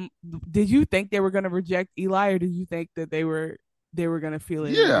then did you think they were going to reject Eli, or did you think that they were going to feel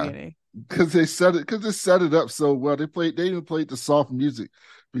it in the beginning? Because they set it up so well. They even played the soft music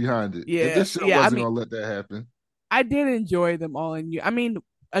behind it. Yeah, and this show wasn't gonna let that happen. I did enjoy them all I mean,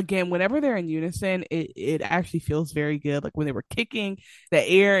 again, whenever they're in unison, it actually feels very good. Like when they were kicking the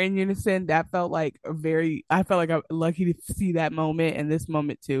air in unison, that felt like I felt like I'm lucky to see that moment and this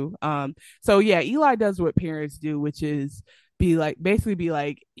moment too. So yeah, Eli does what parents do, which is basically be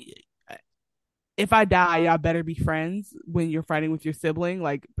like, if I die, y'all better be friends when you're fighting with your sibling.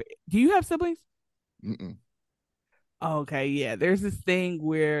 Like, do you have siblings? Mm-mm. Okay, yeah. There's this thing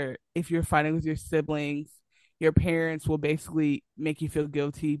where if you're fighting with your siblings, your parents will basically make you feel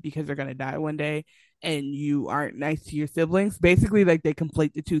guilty because they're gonna die one day, and you aren't nice to your siblings. Basically, like they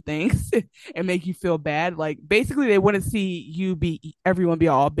conflate the two things and make you feel bad. Like basically, they want to see everyone be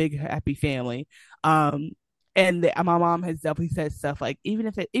all big happy family. And my mom has definitely said stuff like,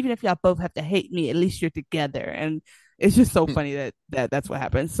 even if y'all both have to hate me, at least you're together. And it's just so funny that's what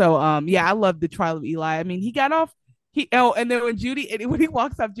happens. So yeah, I love the trial of Eli. I mean, he got off. And then when he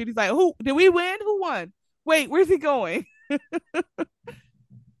walks off, Judy's like, "Who did we win? Who won? Wait, where's he going?"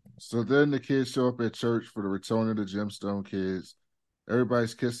 So then the kids show up at church for the return of the Gemstone kids.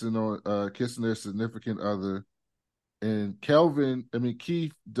 Everybody's kissing their significant other. And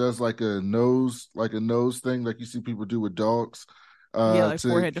Keith does like a nose thing, like you see people do with dogs. Like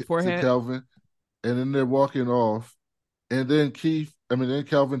forehead to forehead. To Kelvin. And then they're walking off. And then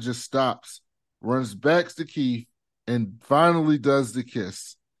Kelvin just stops, runs back to Keith, and finally does the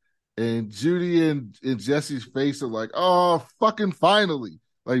kiss. And Judy and Jesse's face are like, oh, fucking finally.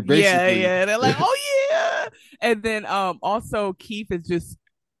 Like basically. Yeah. They're like, oh yeah. And then also Keith is just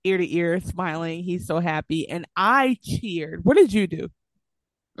ear to ear, smiling. He's so happy, and I cheered. What did you do?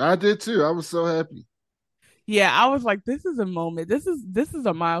 I did too. I was so happy. Yeah, I was like, this is a moment. This is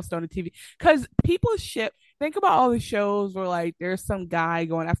a milestone in TV because people ship. Think about all the shows where like there's some guy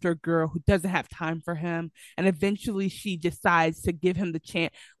going after a girl who doesn't have time for him, and eventually she decides to give him the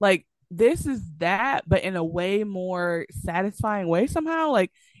chance. Like this is that, but in a way more satisfying way somehow.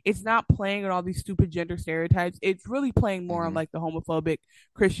 Like it's not playing on all these stupid gender stereotypes. It's really playing more on Mhm. like the homophobic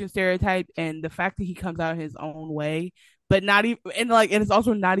Christian stereotype, and the fact that he comes out his own way, but not even and it's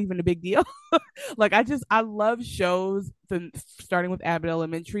also not even a big deal. Like I love shows starting with Abbott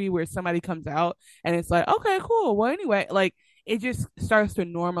Elementary where somebody comes out and it's like, okay, cool. Well, anyway, like it just starts to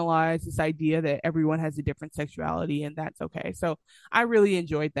normalize this idea that everyone has a different sexuality and that's okay. So I really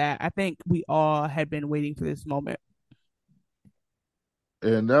enjoyed that. I think we all had been waiting for this moment.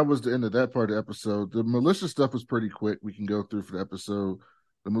 And that was the end of that part of the episode. The militia stuff was pretty quick. We can go through for the episode.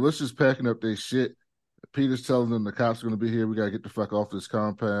 The militia's packing up their shit. Peter's telling them the cops are going to be here. We got to get the fuck off this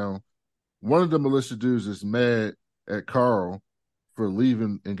compound. One of the militia dudes is mad at Carl for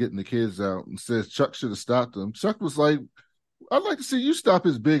leaving and getting the kids out and says Chuck should have stopped them. Chuck was like, I'd like to see you stop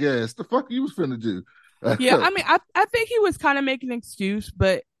his big ass. The fuck you was finna do? Yeah, I mean, I think he was kind of making an excuse,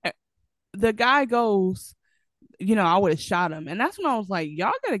 but the guy goes, I would have shot him. And that's when I was like,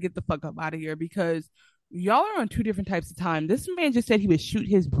 y'all got to get the fuck up out of here because y'all are on two different types of time. This man just said he would shoot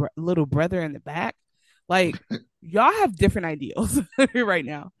his little brother in the back. Like, y'all have different ideals right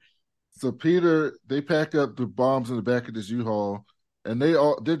now. So Peter, they pack up the bombs in the back of this U-Haul, and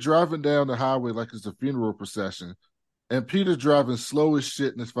they're driving down the highway like it's a funeral procession. And Peter's driving slow as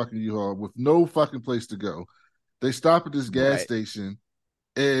shit in this fucking U-Haul with no fucking place to go. They stop at this gas station,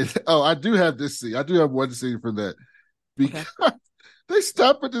 and I do have this scene. I do have one scene from that because they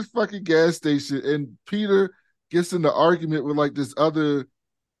stop at this fucking gas station, and Peter gets in the argument with like this other,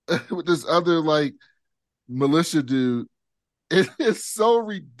 with this other like militia dude. It is so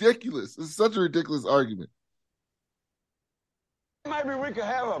ridiculous. It's such a ridiculous argument. Maybe we could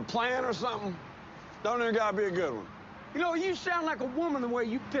have a plan or something. Don't even gotta be a good one. You sound like a woman the way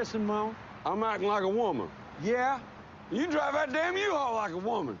you piss and moan. I'm acting like a woman. Yeah? You drive that damn U-Haul like a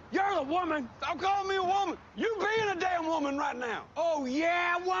woman. You're the woman. Stop calling me a woman. You being a damn woman right now. Oh,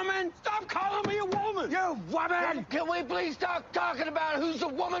 yeah, woman? Stop calling me a woman. You woman. Can we please stop talking about who's a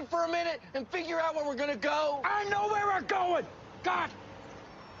woman for a minute and figure out where we're gonna go? I know where we're going. God.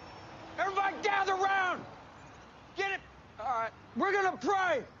 Everybody gather around. Get it? All right. We're gonna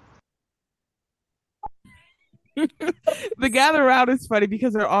pray. The gather around is funny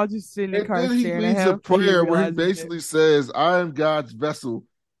because they're all just sitting in the car And then he staring at leads him. a prayer where he basically says, I am God's vessel.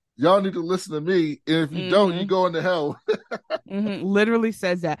 Y'all need to listen to me. And if you don't, you go into hell. Literally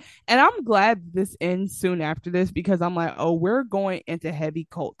says that. And I'm glad this ends soon after this because I'm like, oh, we're going into heavy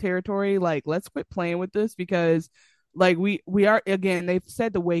cult territory. Like, let's quit playing with this because like we are, again, they've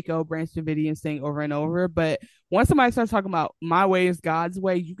said the Waco Branch Davidians thing over and over. But once somebody starts talking about my way is God's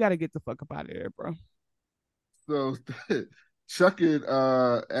way, you got to get the fuck up out of there, bro. So Chuck and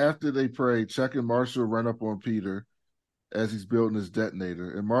after they pray, Chuck and Marshall run up on Peter as he's building his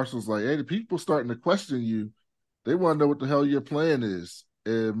detonator. And Marshall's like, hey, the people starting to question you. They want to know what the hell your plan is.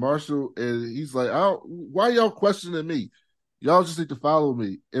 And Marshall, and he's like, why y'all questioning me? Y'all just need to follow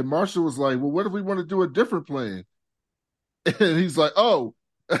me. And Marshall was like, well, what if we want to do a different plan? And he's like, oh,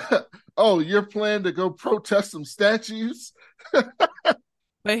 your plan to go protest some statues?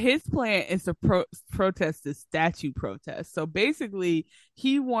 But his plan is to protest the statue protest. So basically,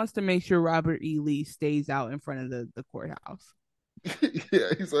 he wants to make sure Robert E. Lee stays out in front of the courthouse.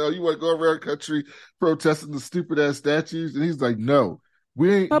 Yeah, he's like, oh, you want to go around the country protesting the stupid ass statues? And he's like, no,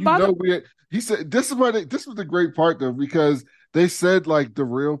 we ain't. We ain't. He said, this was the great part though, because they said like the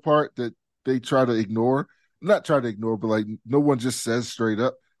real part that they try to ignore, not try to ignore, but like no one just says straight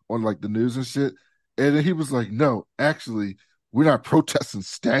up on like the news and shit. And then he was like, no, actually, we're not protesting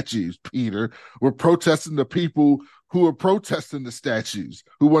statues, Peter. We're protesting the people who are protesting the statues,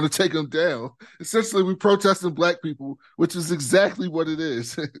 who want to take them down. Essentially, we're protesting black people, which is exactly what it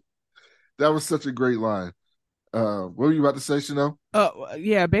is. That was such a great line. What were you about to say, Chanel?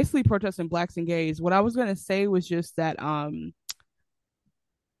 Yeah, basically protesting blacks and gays. What I was gonna say was just that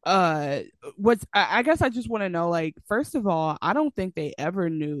I guess I just want to know, like, first of all, I don't think they ever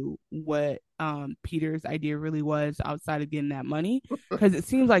knew what Peter's idea really was outside of getting that money, because it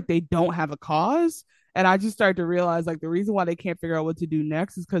seems like they don't have a cause. And I just started to realize like the reason why they can't figure out what to do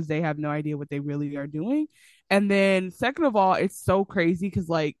next is because they have no idea what they really are doing. And then second of all, it's so crazy because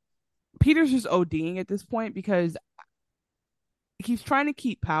like Peter's just ODing at this point because he's trying to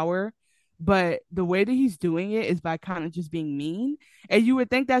keep power, but the way that he's doing it is by kind of just being mean. And you would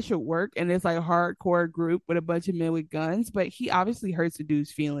think that should work, and it's like a hardcore group with a bunch of men with guns, but he obviously hurts the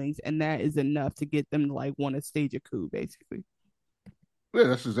dude's feelings, and that is enough to get them to like want to stage a coup, basically. Yeah,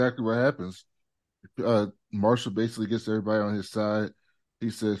 that's exactly what happens. Marshall basically gets everybody on his side. He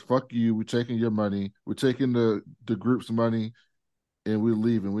says, "Fuck you. We're taking your money. We're taking the group's money, and we're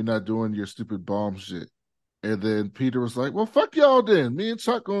leaving. We're not doing your stupid bomb shit." And then Peter was like, "Well, fuck y'all then. Me and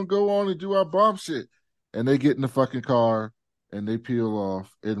Chuck gonna go on and do our bomb shit." And they get in the fucking car and they peel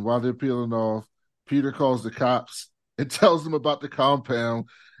off. And while they're peeling off, Peter calls the cops and tells them about the compound.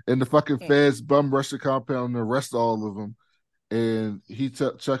 And the fucking feds bum rush the compound and arrest all of them. And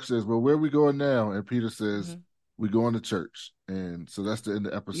Chuck says, "Well, where are we going now?" And Peter says, "We going to church." And so that's the end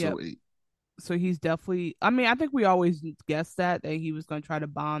of episode 8. So he's definitely, I mean, I think we always guessed that he was going to try to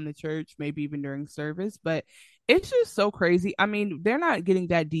bomb the church, maybe even during service, but it's just so crazy. I mean, they're not getting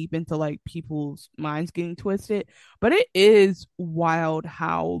that deep into like people's minds getting twisted, but it is wild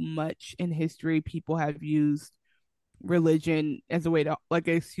how much in history people have used religion as a way to like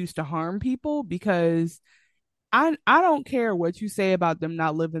an excuse to harm people. Because I don't care what you say about them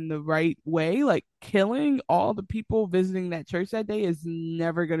not living the right way. Like killing all the people visiting that church that day is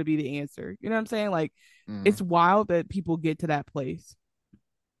never going to be the answer. You know what I'm saying? Like it's wild that people get to that place.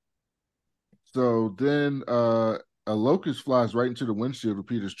 So then a locust flies right into the windshield of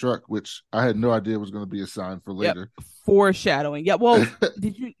Peter's truck, which I had no idea was going to be a sign for later. Yep. Foreshadowing. Yeah. Well,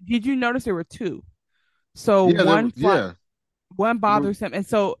 did you notice there were two? So one bothers him, and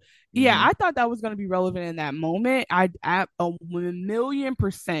so I thought that was going to be relevant in that moment. I a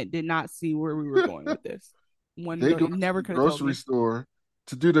 1,000,000% did not see where we were going with this. They go never to the grocery store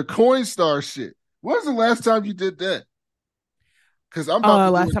to do the Coinstar shit. When was the last time you did that? Because I'm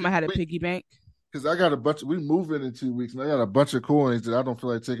about last time I had a piggy bank. Because I got a bunch. We moving in 2 weeks, and I got a bunch of coins that I don't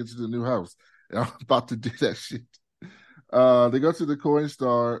feel like taking to the new house. And I'm about to do that shit. They go to the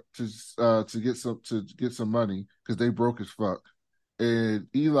Coinstar to get some money because they broke as fuck.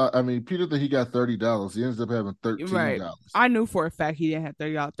 And Peter think he got $30. He ends up having $13. Right. I knew for a fact he didn't have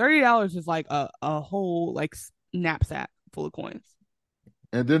 $30. $30 is like a whole like knapsack full of coins.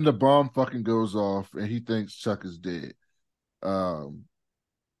 And then the bomb fucking goes off, and he thinks Chuck is dead.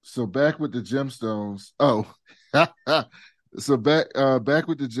 So back with the Gemstones. Oh, so back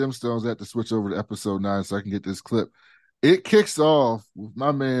with the Gemstones. I had to switch over to episode 9 so I can get this clip. It kicks off with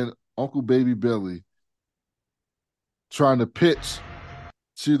my man Uncle Baby Billy trying to pitch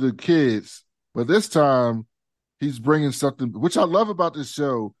to the kids, but this time he's bringing something. Which I love about this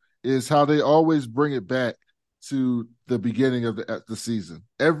show is how they always bring it back to the beginning of the season.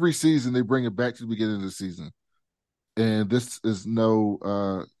 Every season they bring it back to the beginning of the season. And this is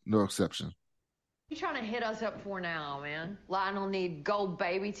no exception. You trying to hit us up for now, man? Lionel need gold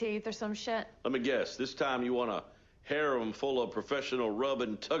baby teeth or some shit? Let me guess. This time you want a harem full of professional rub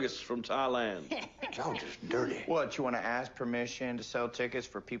and tuggists from Thailand. Y'all just dirty. What, you want to ask permission to sell tickets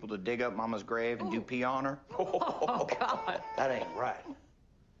for people to dig up Mama's grave and do pee on her? Oh, God. That ain't right.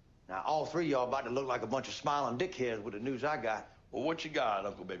 Now, all three of y'all about to look like a bunch of smiling dickheads with the news I got. Well, what you got,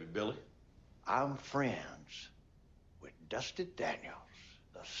 Uncle Baby Billy? I'm friends with Dusty Daniels,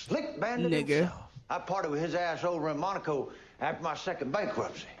 the slick bandit Nigga. himself. I partied with his ass over in Monaco after my second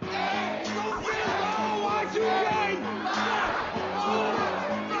bankruptcy. That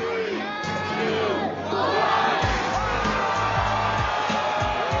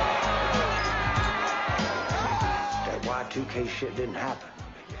Y2K shit didn't happen.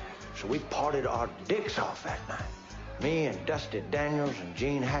 So we partied our dicks off that night. Me and Dusty Daniels and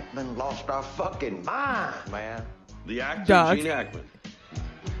Gene Hackman lost our fucking minds, man. The actor, Gene Hackman.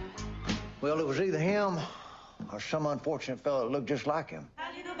 Well, it was either him or some unfortunate fellow that looked just like him.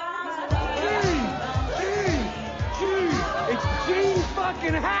 It's Gene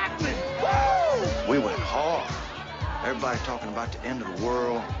fucking Hackman! Woo! We went hard. Everybody talking about the end of the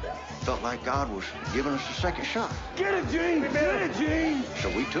world. Felt like God was giving us a second shot. Get it, Gene! Get it, Gene! So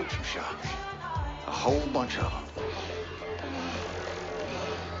we took some shots. A whole bunch of them.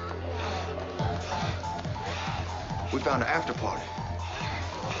 We found an after party.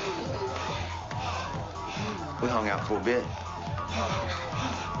 We hung out for a bit.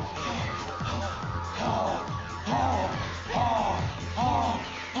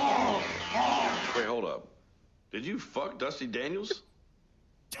 Wait, hold up. Did you fuck Dusty Daniels?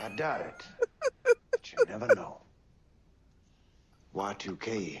 I doubt it. But you never know.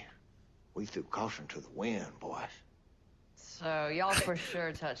 Y2K, we threw caution to the wind, boys. So y'all for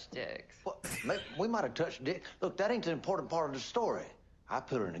sure touched dicks. Well, we might have touched dick. Look, that ain't the important part of the story. I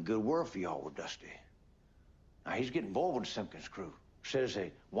put in a good word for y'all with Dusty. Now, he's getting bored with the Simpkins crew. Says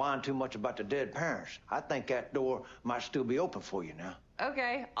they whine too much about the dead parents. I think that door might still be open for you now.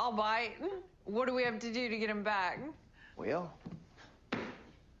 Okay, I'll bite. What do we have to do to get him back? Well,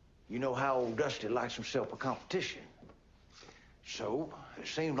 you know how old Dusty likes himself a competition. So, it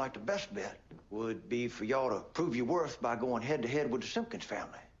seemed like the best bet would be for y'all to prove your worth by going head-to-head with the Simpkins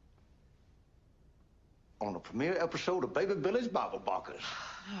family. On the premiere episode of Baby Billy's Bible Bonkers.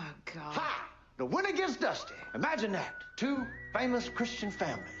 Oh, God. Ha! The winner gets Dusty. Imagine that. Two famous Christian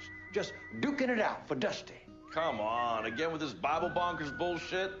families just duking it out for Dusty. Come on, again with this Bible bonkers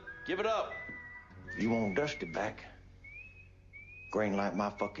bullshit? Give it up. If you want Dusty back, green light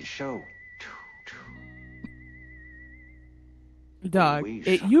my fucking show. Dog, We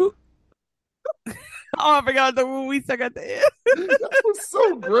it suck. you. Oh, I forgot the one we stuck at the end. That was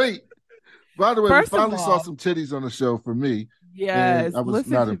so great. By the way, First we of finally saw all- some titties on the show for me. Yes, and I was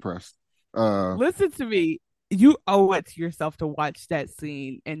listen not to- impressed. Listen to me. You owe it to yourself to watch that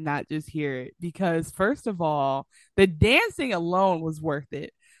scene and not just hear it, because first of all, the dancing alone was worth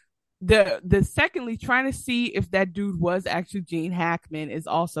it. The secondly, trying to see if that dude was actually Gene Hackman is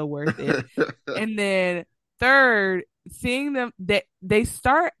also worth it. And then third, seeing them that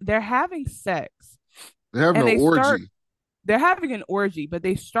they're having sex. They're having And an they orgy. start- They're having an orgy, but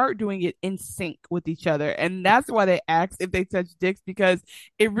they start doing it in sync with each other. And that's why they asked if they touch dicks, because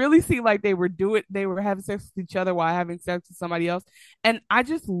it really seemed like they were having sex with each other while having sex with somebody else. And I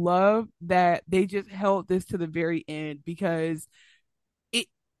just love that they just held this to the very end, because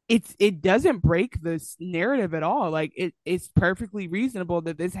it doesn't break this narrative at all. Like it's perfectly reasonable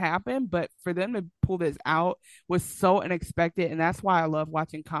that this happened, but for them to pull this out was so unexpected. And that's why I love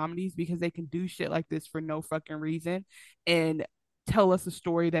watching comedies, because they can do shit like this for no fucking reason and tell us a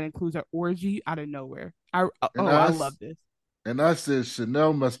story that includes an orgy out of nowhere. I love this. And I said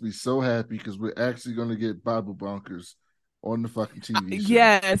Chanel must be so happy because we're actually going to get Bible Bonkers on the fucking TV show.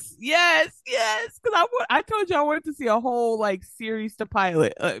 Yes. Because I told you I wanted to see a whole like series to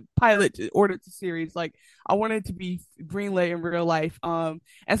pilot to order to series. Like I wanted it to be greenlit in real life. And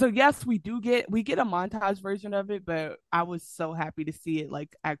so yes, we get a montage version of it, but I was so happy to see it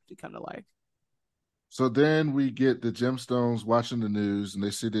like actually come to life. So then we get the Gemstones watching the news, and they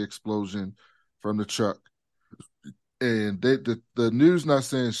see the explosion from the truck, and the news not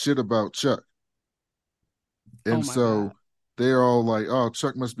saying shit about Chuck, and so God. they're all like, "Oh,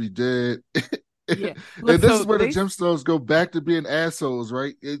 Chuck must be dead." Yeah. And this is where the Gemstones go back to being assholes,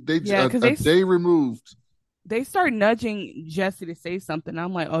 right? A day removed. They start nudging Jesse to say something.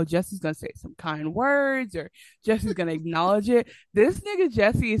 I'm like, oh, Jesse's gonna say some kind words, or Jesse's gonna acknowledge it. This nigga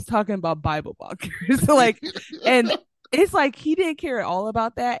Jesse is talking about Bible bunkers, like, and it's like he didn't care at all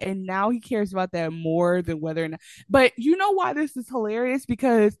about that, and now he cares about that more than whether or not. But you know why this is hilarious?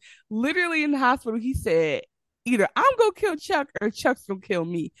 Because literally in the hospital, he said, either I'm gonna kill Chuck or Chuck's gonna kill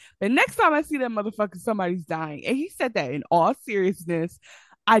me. The next time I see that motherfucker, somebody's dying. And he said that in all seriousness.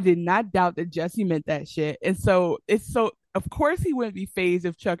 I did not doubt that Jesse meant that shit. And so of course he wouldn't be phased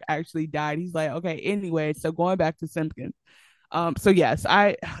if Chuck actually died. He's like, okay, anyway, so going back to Simpkins. So yes,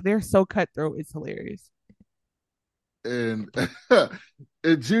 they're so cutthroat, it's hilarious. And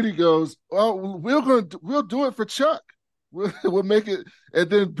and Judy goes, "Oh, we'll do it for Chuck. We'll make it." And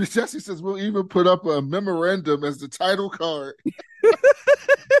then Jesse says, "We'll even put up a memorandum as the title card."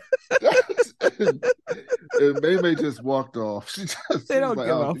 And May just walked off. They don't give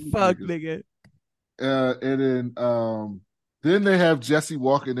a fuck, nigga. And then they have Jesse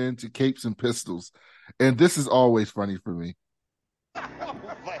walking into Capes and Pistols, and this is always funny for me.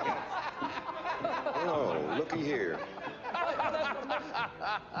 Oh, looky here.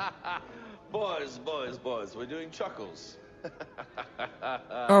 Boys, we're doing chuckles.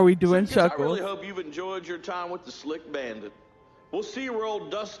 Are we doing Simpkins, chuckles? I really hope you've enjoyed your time with the Slick Bandit. We'll see where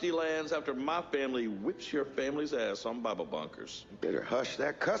old Dusty lands after my family whips your family's ass on Bible bunkers. Better hush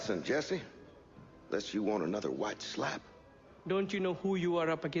that cussing, Jesse. Unless you want another white slap. Don't you know who you are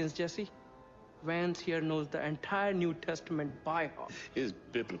up against, Jesse? Vance here knows the entire New Testament by heart. His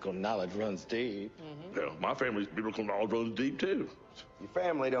biblical knowledge runs deep. Yeah, my family's biblical knowledge runs deep, too. Your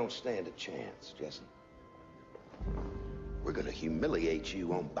family don't stand a chance, Jesse. We're gonna humiliate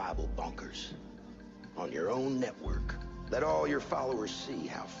you on Bible Bonkers. On your own network. Let all your followers see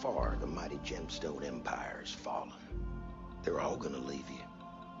how far the mighty Gemstone Empire has fallen. They're all gonna leave you.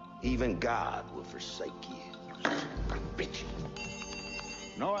 Even God will forsake you. Bitch.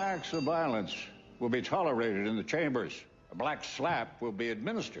 No acts of violence will be tolerated in the chambers. A black slap will be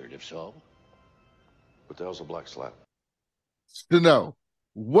administered, if so. What the hell's a black slap? No.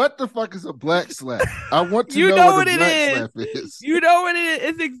 What the fuck is a black slap? I want to know what a black slap is. You know what it is.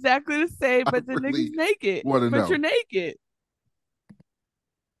 It's exactly the same, but the nigga's naked. But you're naked.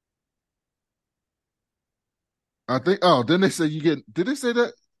 I think. Oh, then they say you get. Did they say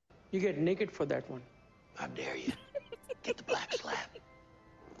that? You get naked for that one. How dare you? Get the black slap.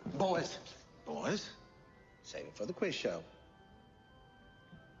 Boys. Boys, save it for the quiz show.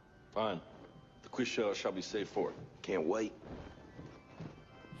 Fine. The quiz show shall be saved for it. Can't wait.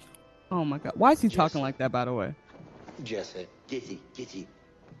 Oh my God. Why is he talking like that, by the way? Jesse. Get you.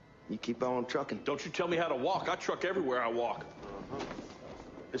 You keep on trucking. Don't you tell me how to walk. I truck everywhere I walk.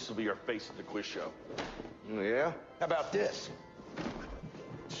 This will be your face at the quiz show. Yeah? How about this?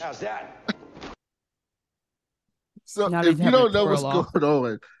 How's that? So Now if they you have a don't know what's twirl off.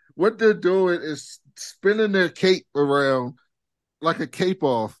 going on, what they're doing is spinning their cape around like a cape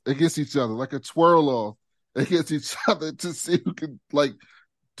off against each other, like a twirl off against each other to see who can like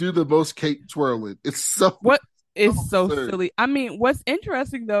do the most cape twirling. It's so What is so absurd. silly. I mean, what's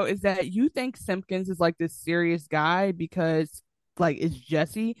interesting though is that you think Simpkins is like this serious guy because like it's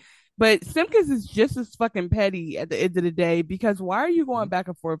Jesse, but Simpkins is just as fucking petty at the end of the day because why are you going back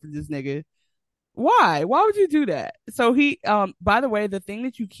and forth with this nigga? Why? Why would you do that? So he by the way, the thing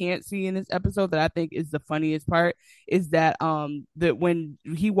that you can't see in this episode that I think is the funniest part is that when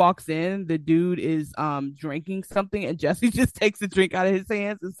he walks in, the dude is drinking something and Jesse just takes the drink out of his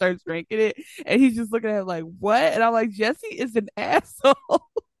hands and starts drinking it and he's just looking at it like, "What?" And I'm like, "Jesse is an asshole."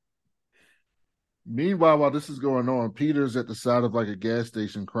 Meanwhile, while this is going on, Peter's at the side of like a gas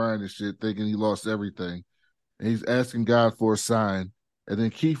station crying and shit, thinking he lost everything. And he's asking God for a sign. And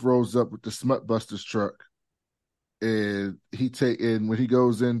then Keith rolls up with the Smut Busters truck. And when he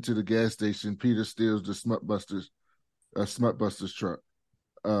goes into the gas station, Peter steals the Smut Busters truck.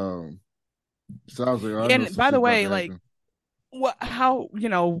 So I was like, oh, I know And some by shit the about way, to like happen. what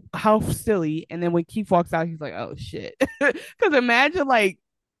how silly. And then when Keith walks out, he's like, "Oh shit." Because imagine like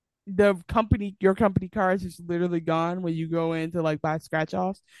your company car is just literally gone when you go in to like buy scratch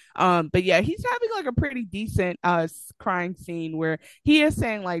offs. But yeah, he's having like a pretty decent crying scene where he is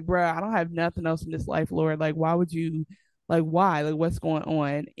saying like, "Bruh, I don't have nothing else in this life, Lord. Like, why would you like why? Like what's going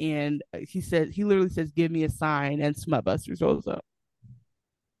on?" And he literally says, "Give me a sign," and Smutbusters rolls up.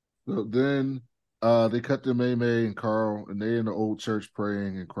 So then they cut to May May and Carl, and they in the old church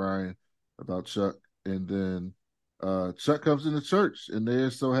praying and crying about Chuck. And then Chuck comes into church, and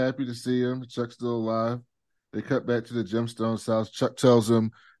they're so happy to see him. Chuck's still alive. They cut back to the Gemstones house. Chuck tells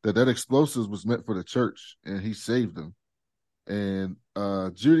him that explosives was meant for the church, and he saved them. And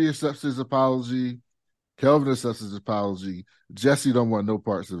Judy accepts his apology. Kelvin accepts his apology. Jesse don't want no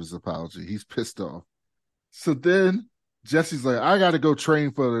parts of his apology. He's pissed off. So then Jesse's like, I gotta go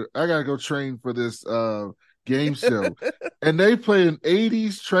train for this game show. And they play an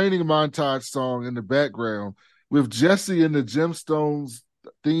 80s training montage song in the background with Jesse in the Gemstones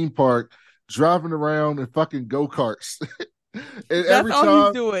theme park driving around in fucking go-karts. And That's every all time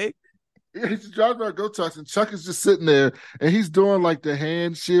he's doing. he's driving around go-karts and Chuck is just sitting there and he's doing like the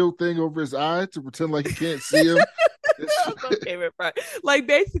hand shield thing over his eye to pretend like he can't see him. That's my favorite part. Like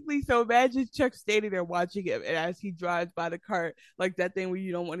basically, so imagine Chuck standing there watching him, and as he drives by the cart, like that thing where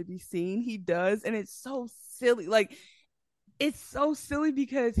you don't want to be seen, he does, and it's so silly. Like it's so silly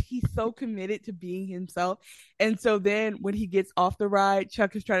because he's so committed to being himself. And so then when he gets off the ride,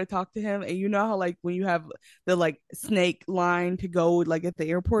 Chuck is trying to talk to him. And you know how like when you have the like snake line to go like at the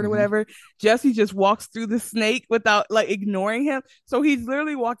airport or whatever, Jesse just walks through the snake without like ignoring him. So he's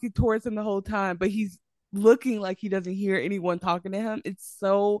literally walking towards him the whole time, but he's looking like he doesn't hear anyone talking to him. It's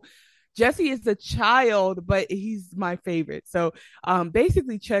so Jesse is a child, but he's my favorite. So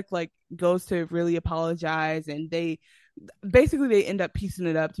basically Chuck like goes to really apologize and they end up piecing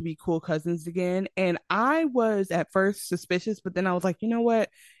it up to be cool cousins again. And I was at first suspicious, but then I was like, you know what?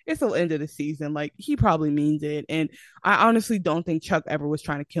 It's the end of the season. Like he probably means it. And I honestly don't think Chuck ever was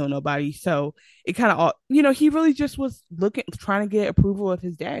trying to kill nobody. So it kind of, he really just was trying to get approval of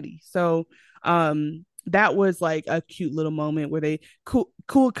his daddy. So, that was like a cute little moment where they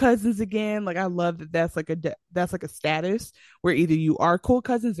cool cousins again. Like I love that that's like a status where either you are cool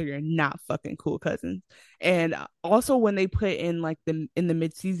cousins or you're not fucking cool cousins. And also when they put in like in the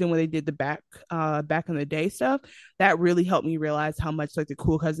mid season when they did the back in the day stuff, that really helped me realize how much like the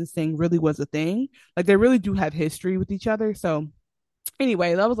cool cousins thing really was a thing. Like they really do have history with each other. So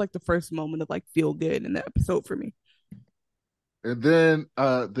anyway, that was like the first moment of like feel good in the episode for me. And then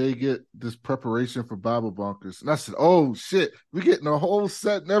they get this preparation for Bible Bunkers. And I said, oh, shit, we're getting a whole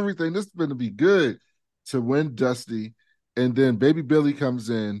set and everything. This is going to be good to win Dusty. And then Baby Billy comes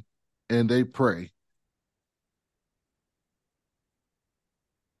in and they pray.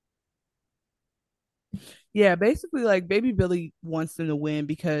 Yeah, basically, like Baby Billy wants them to win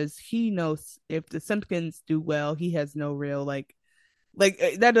because he knows if the Simpkins do well, he has no real like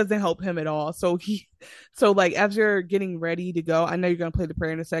Like that doesn't help him at all. So like as you're getting ready to go, I know you're gonna play the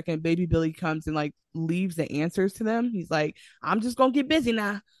prayer in a second. Baby Billy comes and like leaves the answers to them. He's like, I'm just gonna get busy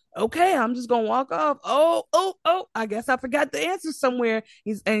now. Okay, I'm just gonna walk off. Oh, I guess I forgot the answer somewhere.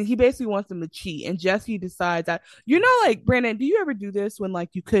 He basically wants them to cheat. And Jesse decides that, like, Brandon, do you ever do this when like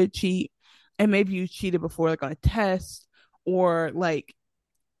you could cheat and maybe you cheated before, like on a test, or like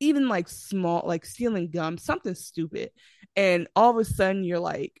even like small, like stealing gum, something stupid, and all of a sudden you're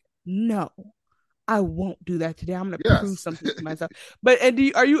like, no, I won't do that today. I'm gonna prove something to myself.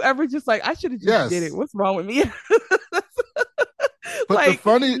 Are you ever just like, I should have just did it? What's wrong with me? But like,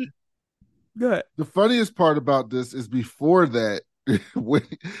 the funniest part about this is before that,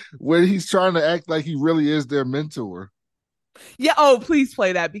 when he's trying to act like he really is their mentor. Yeah. Oh, please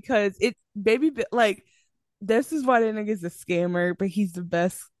play that, because it's like, this is why that nigga's a scammer, but he's the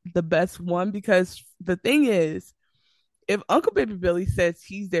best one, because the thing is, if Uncle Baby Billy says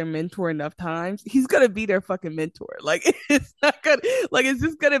he's their mentor enough times, he's gonna be their fucking mentor. Like, it's not gonna, like, it's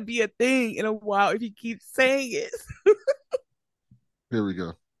just gonna be a thing in a while if he keeps saying it. Here we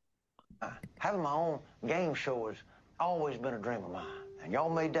go. Having my own game show has always been a dream of mine, and y'all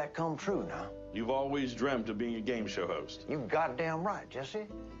made that come true now. You've always dreamt of being a game show host. You goddamn right, Jesse. Okay.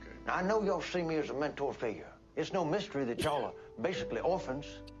 Now, I know y'all see me as a mentor figure. It's no mystery that y'all are basically orphans.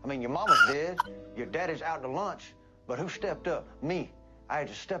 I mean, your mama's dead, your daddy's out to lunch, but who stepped up? Me. I had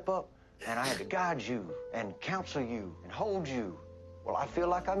to step up, and I had to guide you and counsel you and hold you. Well, I feel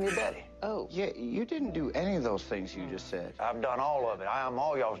like I'm your daddy. Oh, yeah, you didn't do any of those things you just said. I've done all of it. I am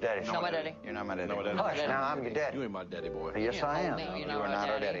all y'all's daddy. Not my daddy. You're not my daddy. Not my daddy. Hush, now I'm your daddy. You ain't my daddy, boy. Yes, I am. No, you are not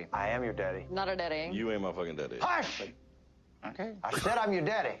our daddy. I am your daddy. Not our daddy. You ain't my fucking daddy. Hush! Okay. I said I'm your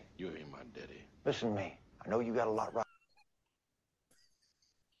daddy. You ain't my daddy. Listen to me. I know you got a lot right.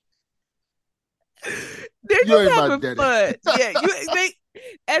 They're just having fun. Yeah, they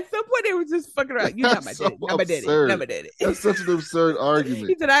at some point they were just fucking around. You're not my daddy. Not my daddy. Not my daddy. That's such an absurd argument.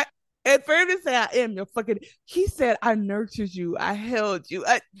 He said, for him to say I am your fucking, he said, I nurtured you, I held you.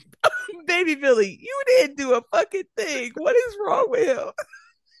 Baby Billy, you didn't do a fucking thing. What is wrong with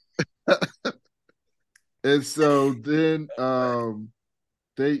him? And so then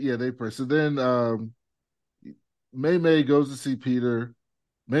they pray. So then May May goes to see Peter.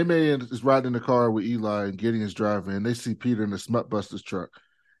 May May is riding in the car with Eli, and Gideon's driving, and they see Peter in the Smutbusters truck.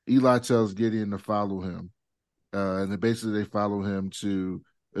 Eli tells Gideon to follow him, and then basically they follow him to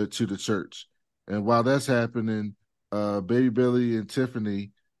the church. And while that's happening, Baby Billy and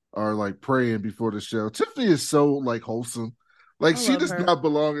Tiffany are like praying before the show. Tiffany is so like wholesome. Like, she does not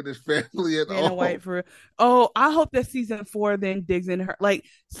belong in this family at all. White for I hope that season 4 then digs in her. Like,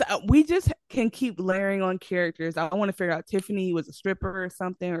 so we just can keep layering on characters. I want to figure out Tiffany was a stripper or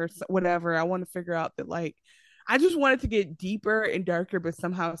something or whatever. I want to figure out that, like, I just want it to get deeper and darker, but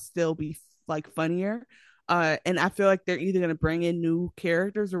somehow still be like funnier. And I feel like they're either going to bring in new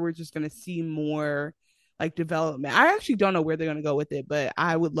characters or we're just going to see more like development. I actually don't know where they're going to go with it, but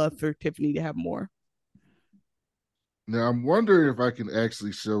I would love for Tiffany to have more. Now, I'm wondering if I can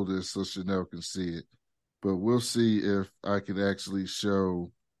actually show this so Chanel can see it, but we'll see if I can actually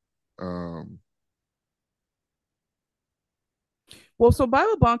show. Well, so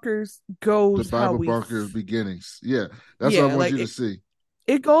Bible Bonkers goes the Bible Bonkers beginnings. Yeah, that's what I want you to see.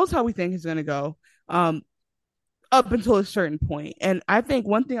 It goes how we think it's going to go, up until a certain point. And I think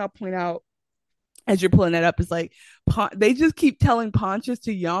one thing I'll point out as you're pulling that up is like they just keep telling Pontius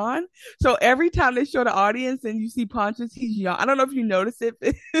to yawn. So every time they show the audience and you see Pontius, he's yawn. I don't know if you notice it.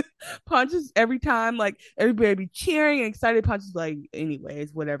 Pontius, every time, like, everybody be cheering and excited, Pontius like,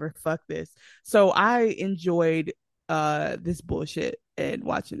 anyways, whatever, fuck this. So I enjoyed this bullshit and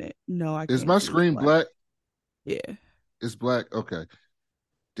watching it. No, I can't. Is my screen black? Yeah, it's black. Okay,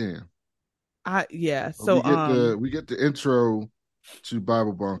 damn. So we get the intro to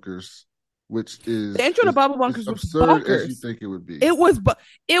Bible Bonkers, which is the intro to Bible Bonkers was absurd bonkers. As you think it would be. It was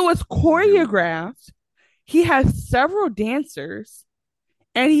choreographed. He has several dancers,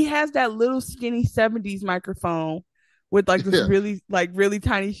 and he has that little skinny 70s microphone with like this really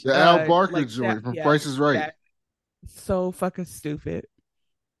tiny the Al Barker joint from Price is Right. So fucking stupid.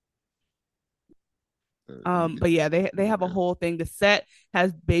 But yeah, they have a whole thing. The set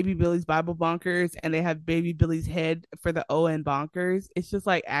has Baby Billy's Bible Bonkers, and they have Baby Billy's head for the O-N Bonkers. It's just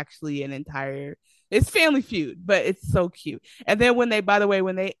like actually it's Family Feud, but it's so cute. And then when they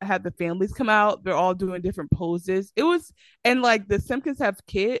have the families come out, they're all doing different poses. And like the Simpkins have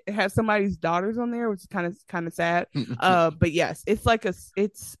somebody's daughters on there, which is kind of sad. But yes, it's like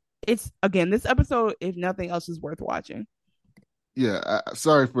it's again, this episode, if nothing else, is worth watching. Yeah,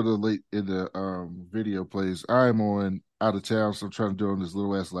 sorry for the late in the video plays. I'm on out of town, so I'm trying to do it on this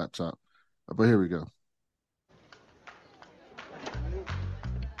little ass laptop. But here we go.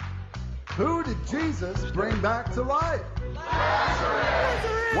 Who did Jesus bring back to life?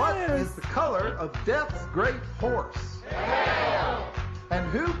 Lazarus! What is the color of Death's great horse? Hail! And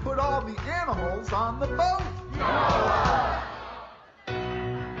who put all the animals on the boat? Noah!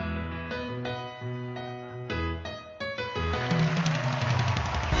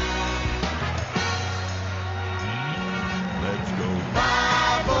 Let's go.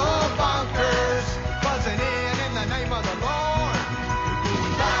 Bible bunkers, buzzing in the name of the Lord.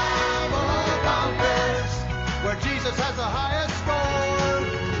 Bible bunkers, where Jesus has the highest score.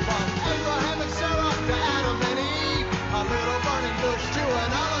 From Abraham and Sarah to Adam and Eve, a little burning bush to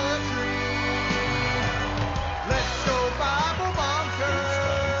an olive tree. Let's go Bible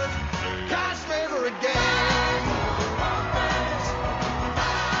bunkers, God's favorite game.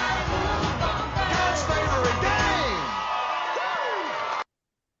 God's favorite game.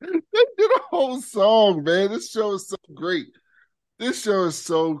 They did a whole song, man. This show is so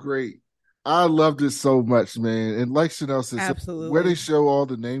great. I loved it so much, man. And like Chanel said, Absolutely. where they show all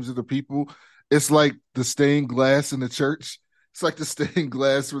the names of the people, it's like the stained glass in the church. It's like the stained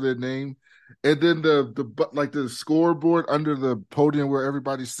glass for their name. And then the scoreboard under the podium where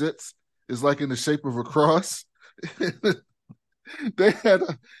everybody sits is like in the shape of a cross. they had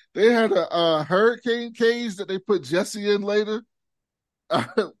a hurricane cage that they put Jesse in later.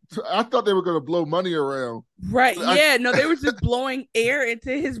 I thought they were going to blow money around. Right. Yeah. No, they were just blowing air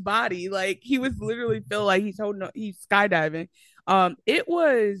into his body. Like he was literally feel like he's skydiving. It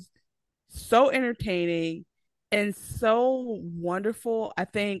was so entertaining and so wonderful. I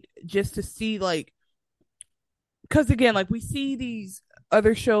think just to see because again, like we see these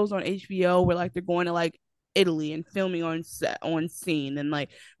other shows on HBO where like they're going to like Italy and filming on scene, and like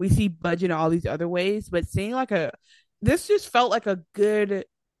we see budget in all these other ways, but seeing this just felt like a good.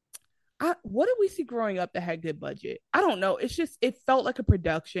 What did we see growing up that had good budget? I don't know. It felt like a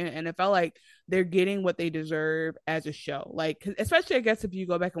production, and it felt like they're getting what they deserve as a show. Like, especially I guess if you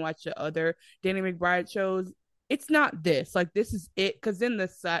go back and watch the other Danny McBride shows, it's not this. Like, this is it. Because then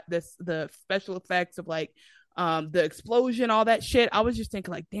the special effects of like the explosion, all that shit, I was just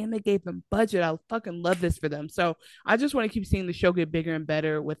thinking like, damn, they gave them budget. I fucking love this for them. So I just want to keep seeing the show get bigger and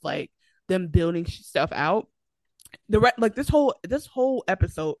better with like them building stuff out. This whole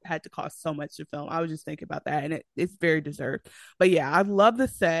episode had to cost so much to film. I was just thinking about that, and it's very deserved. But yeah, I love the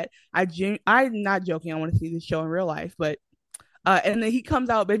set. I'm not joking. I want to see this show in real life. But and then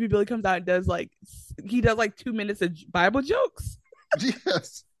Baby Billy comes out and does like 2 minutes of Bible jokes.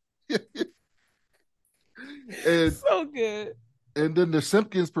 Yes. And so good. And then the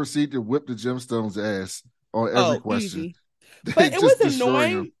Simpkins proceed to whip the Gemstones ass on every question. Easy. But it was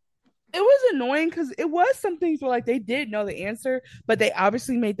annoying. It was annoying because it was some things where like they did know the answer, but they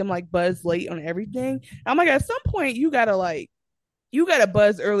obviously made them like buzz late on everything. I'm like, at some point you gotta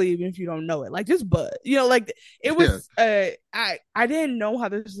buzz early even if you don't know it. Like just buzz. Like it was I didn't know how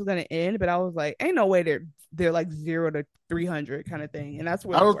this was gonna end, but I was like, ain't no way they're like 0 to 300 kind of thing. And that's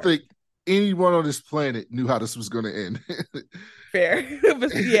what I don't think anyone on this planet knew how this was gonna end. Fair.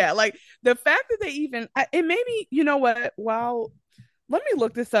 But yeah, like the fact that they even it made me, you know what, wow. Let me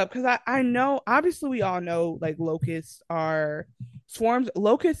look this up because I know, obviously we all know like locusts are swarms.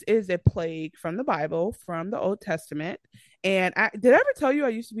 Locust is a plague from the Bible, from the Old Testament. And did I ever tell you I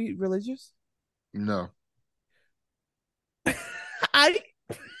used to be religious? No. I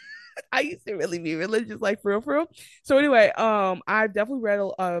used to really be religious, like for real. So anyway, I definitely read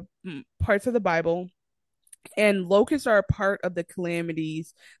parts of the Bible. And locusts are a part of the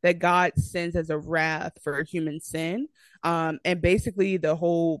calamities that God sends as a wrath for human sin. And basically the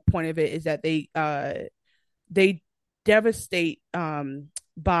whole point of it is that they devastate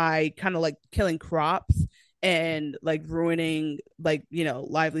by kind of like killing crops and like ruining like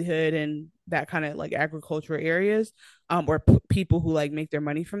livelihood and that kind of like agricultural areas or people who like make their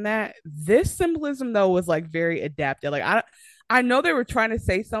money from that. This symbolism though was like very adapted. Like I know they were trying to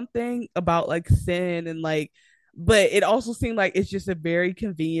say something about like sin and like, but it also seemed like it's just a very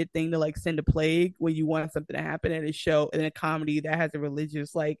convenient thing to like send a plague when you want something to happen in a show, in a comedy that has a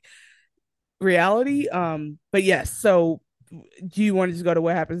religious like reality. But yes, so do you want to just go to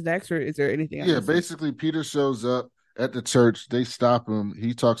what happens next, or is there anything else? Yeah, basically Peter shows up at the church. They stop him.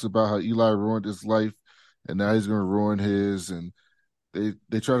 He talks about how Eli ruined his life and now he's going to ruin his, and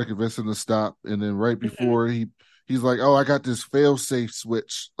they try to convince him to stop. And then right before he's like, "Oh, I got this fail-safe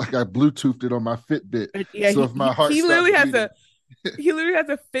switch. Like I Bluetoothed it on my Fitbit. Yeah, so if my heart he literally has He literally has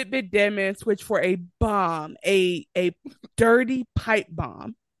a Fitbit dead man switch for a bomb, a dirty pipe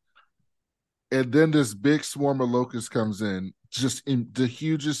bomb. And then this big swarm of locusts comes in, just in the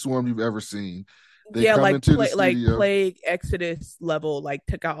hugest swarm you've ever seen. They come like into the studio. like plague Exodus level, like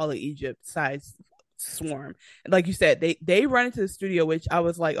took out all of Egypt size swarm. And like you said, they run into the studio, which I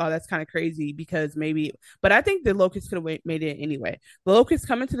was like, oh, that's kind of crazy because maybe, but I think the locusts could have made it anyway. The locusts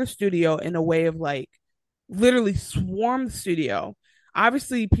come into the studio in a way of like literally swarm the studio.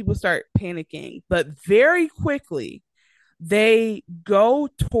 Obviously, people start panicking, but very quickly they go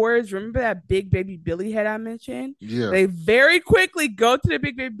towards, remember that big baby Billy head I mentioned? Yeah. They very quickly go to the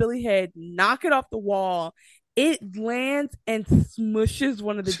big baby Billy head, knock it off the wall. It lands and smushes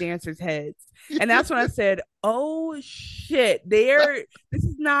one of the dancers' heads. And that's when I said, oh shit, this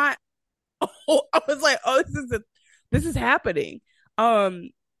is not, oh, I was like, oh, this is happening.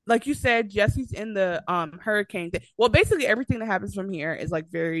 Like you said, Jesse's in the hurricane. Well, basically everything that happens from here is like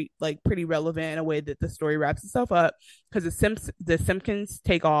very like pretty relevant in a way that the story wraps itself up because the Simpkins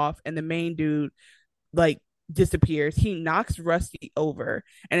take off and the main dude like disappears. He knocks Rusty over,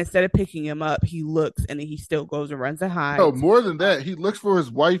 and instead of picking him up, he looks and then he still goes and runs and hides. No, more than that, he looks for his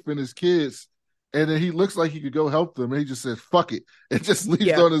wife and his kids, and then he looks like he could go help them, and he just says "fuck it" and just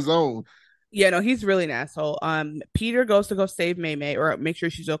leaves on his own. Yeah, no, he's really an asshole. Peter goes to go save May or make sure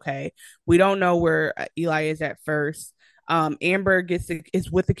she's okay. We don't know where Eli is at first. Amber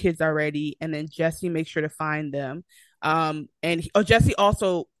is with the kids already, and then Jesse makes sure to find them. Jesse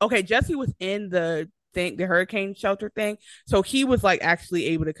was in the hurricane shelter thing, so he was like actually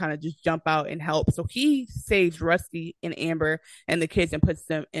able to kind of just jump out and help. So he saves Rusty and Amber and the kids and puts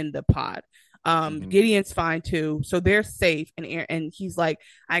them in the pod. Gideon's fine too, so they're safe. And he's like,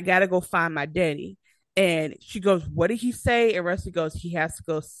 I gotta go find my daddy. And she goes, what did he say? And Rusty goes, he has to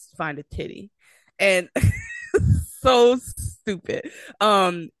go find a titty. And so stupid.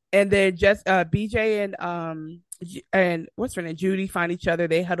 And then just BJ and what's her name, Judy, find each other.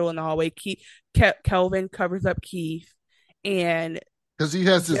 They huddle in the hallway. Kelvin covers up Keith, and because he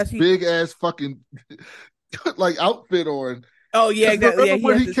has this big ass fucking like outfit on. Oh yeah, exactly. Remember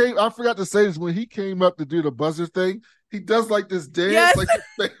when he came? I forgot to say this. When he came up to do the buzzer thing, he does like this dance. Yes. Like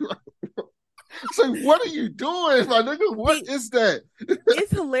it's like, what are you doing, my nigga? What is that?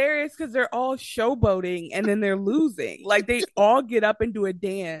 It's hilarious because they're all showboating and then they're losing. Like they all get up and do a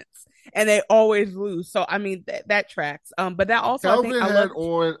dance, and they always lose. So I mean that tracks. But that also Calvin had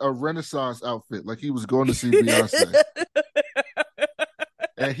on a Renaissance outfit, like he was going to see Beyonce,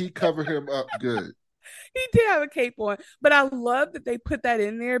 and he covered him up good. He did have a cape on, but I love that they put that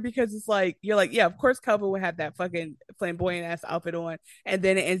in there because it's like you're like, yeah, of course Calvin would have that fucking flamboyant ass outfit on, and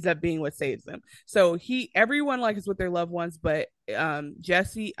then it ends up being what saves them. So everyone like is with their loved ones, but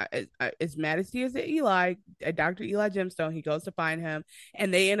Jesse is mad as he is at Eli, Dr. Eli Gemstone. He goes to find him,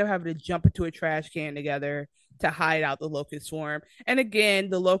 and they end up having to jump into a trash can together to hide out the locust swarm. And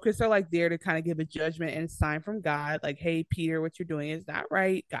again, the locusts are like there to kind of give a judgment and a sign from God, like, hey, Peter, what you're doing is not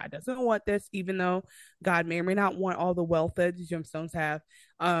right. God doesn't want this, even though God may or may not want all the wealth that the Gemstones have.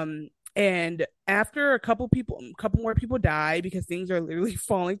 And after a couple more people die because things are literally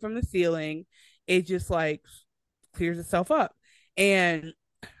falling from the ceiling, it just like clears itself up. And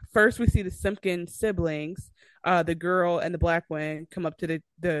first we see the Simpkin siblings, the girl and the black one, come up to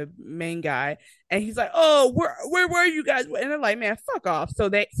the main guy, and he's like, oh, where were you guys? And they're like, man, fuck off.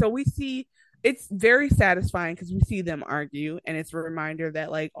 So we see, it's very satisfying because we see them argue, and it's a reminder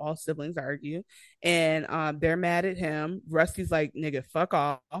that like all siblings argue, and they're mad at him. Rusty's like, nigga, fuck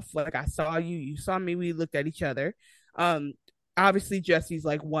off. Like, I saw you, you saw me, we looked at each other. Obviously Jesse's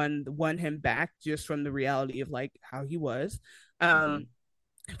like won him back just from the reality of like how he was.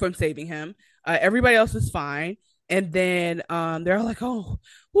 From saving him. Everybody else is fine. And then they're all like, oh,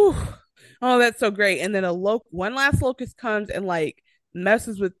 whew, oh, that's so great. And then one last locust comes and like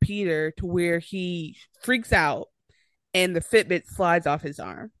messes with Peter to where he freaks out and the Fitbit slides off his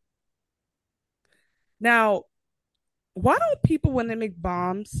arm. Now, why don't people, when they make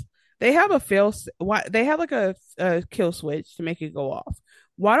bombs, they have they have like a kill switch to make it go off?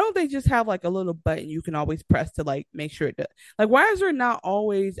 Why don't they just have like a little button you can always press to like make sure it does? Like, why is there not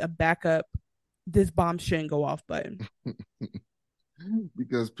always a backup this bomb shouldn't go off button?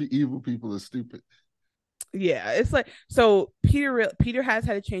 Because evil people are stupid. Yeah, it's like, so Peter has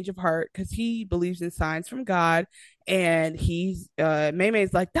had a change of heart because he believes in signs from God, and he's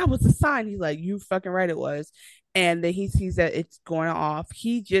Maymay's like, that was a sign. He's like, you fucking right, it was. And then he sees that it's going off.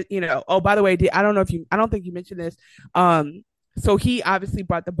 He just, oh, by the way, I don't think you mentioned this. So he obviously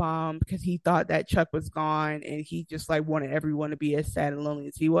brought the bomb because he thought that Chuck was gone, and he just like wanted everyone to be as sad and lonely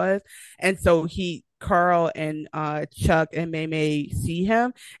as he was. And so he Carl and Chuck and May May see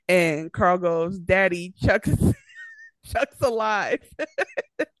him, and Carl goes, "Daddy, Chuck's alive,"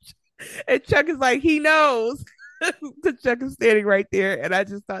 and Chuck is like, "He knows." Because Chuck is standing right there, and I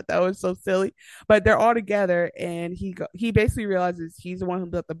just thought that was so silly. But they're all together, and he basically realizes he's the one who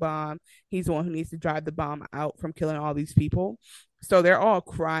built the bomb. He's the one who needs to drive the bomb out from killing all these people. So they're all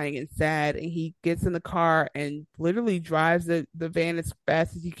crying and sad, and he gets in the car and literally drives the van as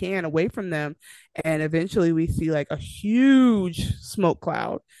fast as he can away from them. And eventually, we see like a huge smoke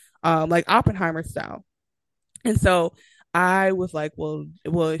cloud, like Oppenheimer style. And so I was like, well,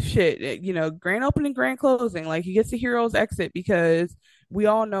 shit, grand opening, grand closing. Like he gets the hero's exit because we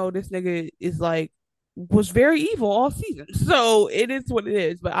all know this nigga is like was very evil all season. So it is what it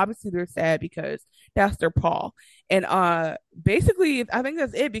is. But obviously they're sad because that's their Paul. And basically I think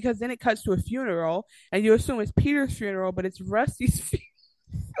that's it because then it cuts to a funeral and you assume it's Peter's funeral, but it's Rusty's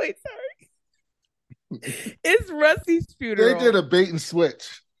wait, sorry. It's Rusty's funeral. They did a bait and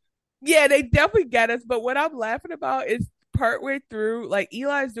switch. Yeah, they definitely get us. But what I'm laughing about is partway through, like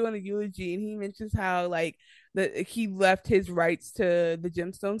Eli's doing the eulogy, and he mentions how like he left his rights to the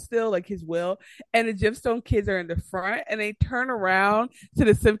Gemstone still, like his will, and the Gemstone kids are in the front, and they turn around to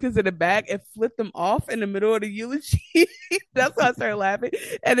the Simpkins in the back and flip them off in the middle of the eulogy. That's why I started laughing.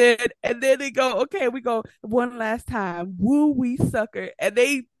 And then they go, okay, we go one last time, woo wee sucker, and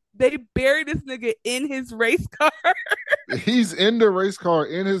they bury this nigga in his race car. He's in the race car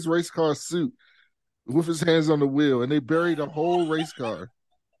in his race car suit with his hands on the wheel, and they buried the whole race car,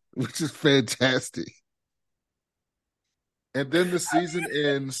 which is fantastic. And then the season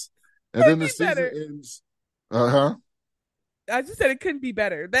ends. And then the season ends. I just said it couldn't be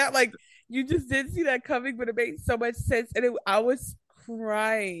better. That like you just didn't see that coming, but it made so much sense, and I was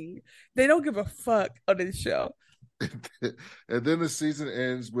crying. They don't give a fuck on this show. And then the season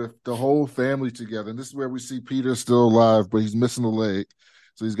ends with the whole family together. And this is where we see Peter still alive, but he's missing a leg.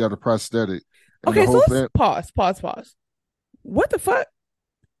 So he's got a prosthetic. And okay, so let's pause. What the fuck?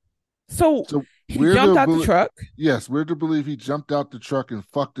 So he jumped out the truck? Yes, we're to believe he jumped out the truck and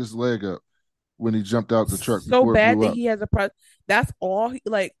fucked his leg up when he jumped out the truck. So bad that he has a that's all.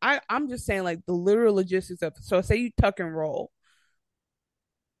 Like I'm just saying, like the literal logistics of. So say you tuck and roll.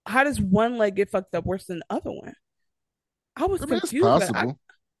 How does one leg get fucked up worse than the other one? I was confused. It's possible.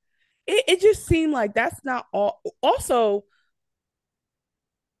 It just seemed like that's not all. Also,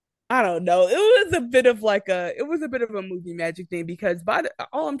 I don't know. It was a bit of a movie magic thing because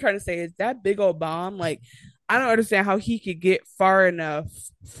all I'm trying to say is that big old bomb. Like, I don't understand how he could get far enough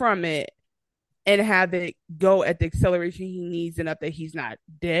from it and have it go at the acceleration he needs enough that he's not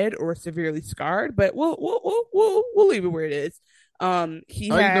dead or severely scarred. But we'll leave it where it is. I know he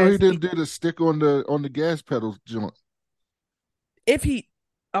didn't do the stick on the gas pedal joint. If he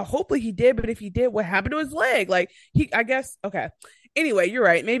hopefully he did, but if he did, what happened to his leg? Like I guess okay. Anyway, you're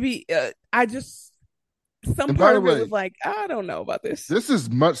right. Maybe I just some part of it was like, I don't know about this. This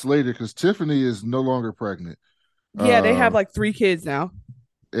is much later because Tiffany is no longer pregnant. Yeah, they have like 3 kids now.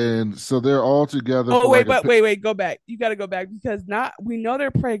 And so they're all together. Oh, wait, wait, go back. You got to go back because we know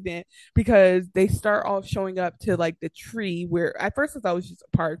they're pregnant because they start off showing up to like the tree where at first I thought it was just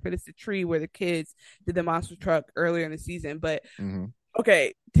a park, but it's the tree where the kids did the monster truck earlier in the season. But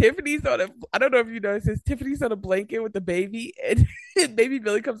okay, Tiffany's I don't know if you noticed this, Tiffany's on a blanket with the baby and baby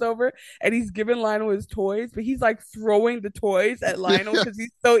Billy comes over and he's giving Lionel his toys, but he's like throwing the toys at Lionel because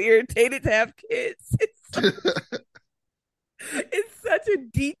he's so irritated to have kids. It's such a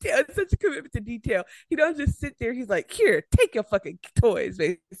detail. It's such a commitment to detail. He don't just sit there. He's like, here, take your fucking toys,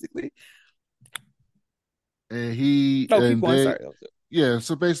 basically. And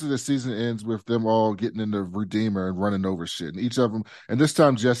so basically the season ends with them all getting in the Redeemer and running over shit. And each of them, and this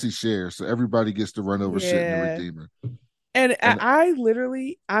time Jesse shares, so everybody gets to run over shit in the Redeemer. And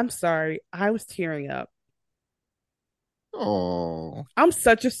I'm sorry, I was tearing up. Oh, I'm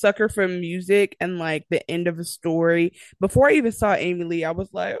such a sucker for music and like the end of a story. Before I even saw Amy Lee, I was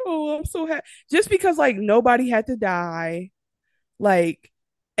like, oh, I'm so happy. Just because like nobody had to die. Like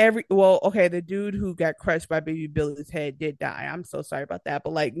the dude who got crushed by baby Billy's head did die. I'm so sorry about that.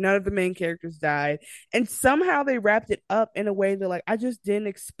 But like none of the main characters died. And somehow they wrapped it up in a way that like I just didn't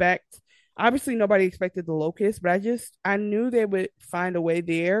expect. Obviously nobody expected the locust, but I knew they would find a way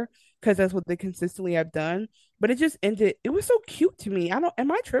there because that's what they consistently have done. But it just ended. It was so cute to me. Am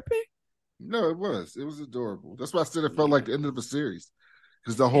I tripping? No, it was. It was adorable. That's why I said it felt like the end of a series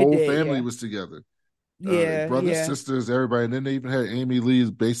because the whole family was together. Brothers, sisters, everybody. And then they even had Amy Lee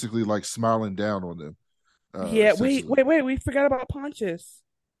basically like smiling down on them. Wait. We forgot about Pontius.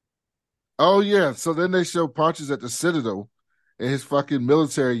 Oh, yeah. So then they show Pontius at the Citadel in his fucking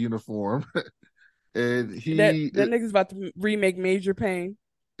military uniform. And that nigga's about to remake Major Pain.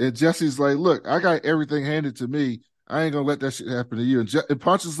 And Jesse's like, look, I got everything handed to me. I ain't gonna let that shit happen to you. And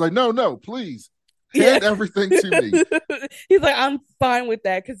Punch is like, no, please. Hand everything to me. He's like, I'm fine with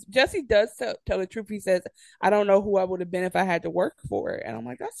that. Because Jesse does tell the truth. He says, I don't know who I would have been if I had to work for it. And I'm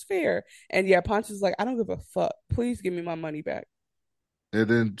like, that's fair. And yeah, Punch is like, I don't give a fuck. Please give me my money back. And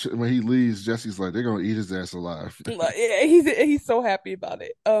then when he leaves, Jesse's like, they're gonna eat his ass alive. He's so happy about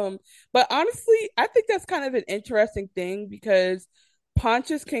it. But honestly, I think that's kind of an interesting thing because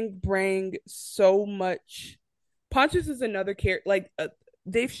Pontius can bring so much. Pontius is another character. Like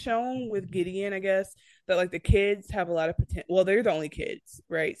they've shown with Gideon, I guess, that like the kids have a lot of potential. Well, they're the only kids,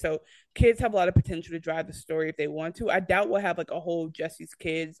 right? So kids have a lot of potential to drive the story if they want to. I doubt we'll have like a whole Jesse's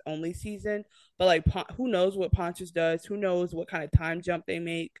Kids only season, but like who knows what Pontius does? Who knows what kind of time jump they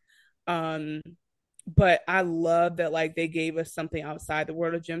make? Um, but I love that like they gave us something outside the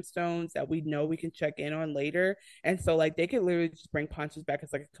world of gemstones that we know we can check in on later. And so like they could literally just bring Pontius back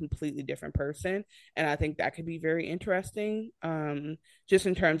as like a completely different person. And I think that could be very interesting. Just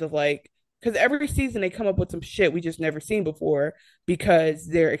in terms of like because every season they come up with some shit we just never seen before because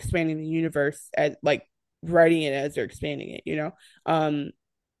they're expanding the universe as like writing it as they're expanding it, you know.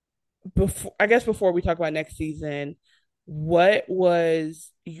 Before we talk about next season, what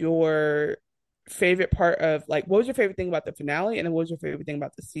was your favorite part of like what was your favorite thing about the finale and then what was your favorite thing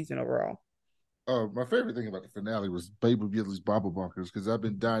about the season overall? My favorite thing about the finale was Baby Billy's Bobble Bunkers because I've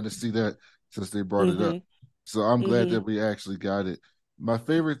been dying to see that since they brought it up. So I'm glad that we actually got it. My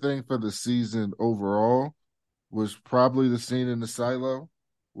favorite thing for the season overall was probably the scene in the silo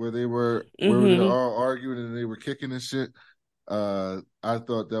where they were all arguing and they were kicking and shit. I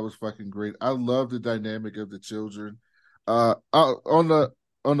thought that was fucking great. I love the dynamic of the children. On the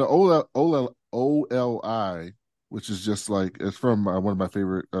OLI, which is just like it's from one of my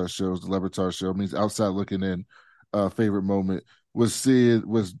favorite shows, the Lebertar show. It means outside looking in. Favorite moment was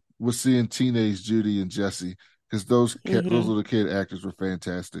seeing teenage Judy and Jesse because those little kid actors were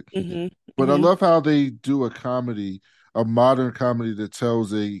fantastic. But I love how they do a modern comedy that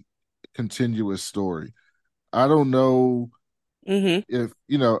tells a continuous story. I don't know if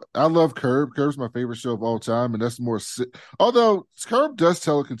I love Curb. Curb's my favorite show of all time, and that's more. Although Curb does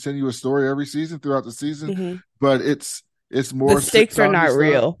tell a continuous story every season throughout the season, but it's more. The stakes are not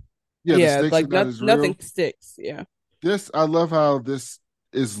real. Yeah, the stakes like are not as real. Nothing sticks. Yeah. I love how this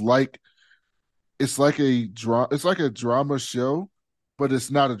is like. It's like a drama show, but it's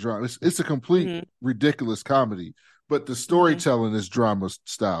not a drama. It's a complete ridiculous comedy. But the storytelling is drama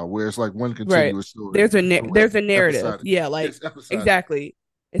style, where it's like one continuous story. There's a narrative. Episodic. Yeah, like exactly.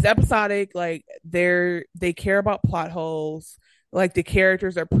 It's episodic. Like they care about plot holes. Like the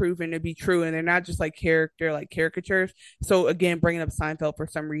characters are proven to be true, and they're not just like caricatures. So again, bringing up Seinfeld for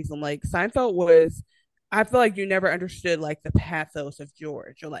some reason, like Seinfeld was. I feel like you never understood like the pathos of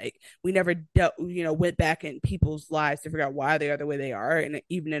George, or like we never went back in people's lives to figure out why they are the way they are, and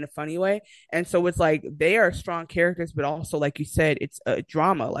even in a funny way. And so it's like they are strong characters, but also like you said, it's a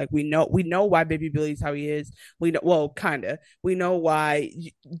drama. Like we know why Baby Billy's how he is. We know kinda. We know why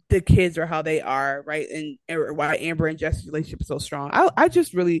the kids are how they are, right? And why Amber and Jesse's relationship is so strong.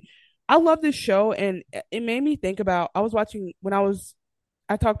 I love this show, and it made me think about. I was watching when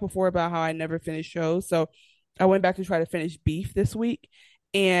I talked before about how I never finish shows. So I went back to try to finish Beef this week.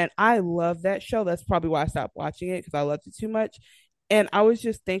 And I love that show. That's probably why I stopped watching it because I loved it too much. And I was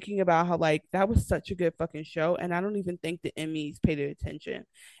just thinking about how like that was such a good fucking show. And I don't even think the Emmys paid it attention.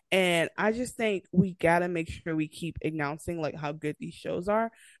 And I just think we gotta make sure we keep announcing like how good these shows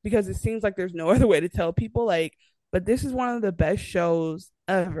are because it seems like there's no other way to tell people like, but this is one of the best shows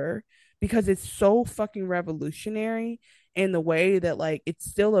ever because it's so fucking revolutionary in the way that like it's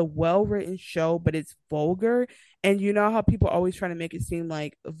still a well-written show but it's vulgar, and you know how people always try to make it seem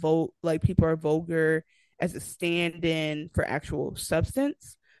like people are vulgar as a stand-in for actual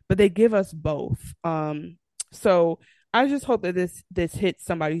substance, but they give us both. So I just hope that this hits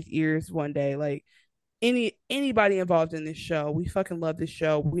somebody's ears one day. Like anybody involved in this show, we fucking love this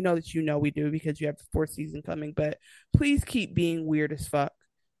show. We know that we do because you have the fourth season coming, but please keep being weird as fuck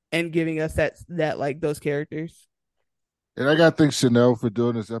and giving us that like those characters. And I got to thank Chanel for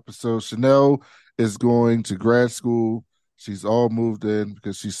doing this episode. Chanel is going to grad school. She's all moved in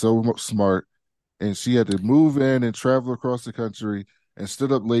because she's so smart. And she had to move in and travel across the country and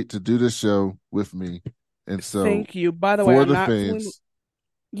stood up late to do this show with me. And so thank you. By the way, I'm not fans.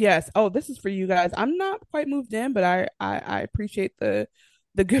 Yes. Oh, this is for you guys. I'm not quite moved in, but I appreciate the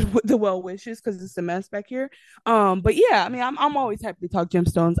well wishes because it's a mess back here. But yeah, I mean, I'm always happy to talk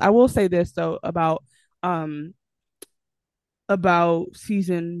gemstones. I will say this though about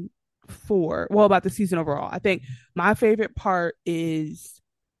season about the season overall. I think my favorite part is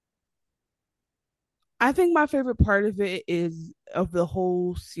my favorite part of it is of the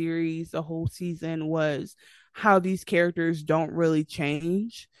whole series, the whole season was how these characters don't really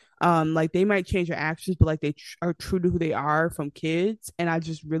change. Like they might change their actions, but like they are true to who they are from kids, and I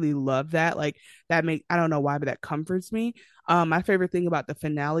just really love that. Like I don't know why, but that comforts me. My favorite thing about the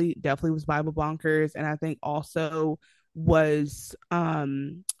finale definitely was Bible Bonkers, and I think also was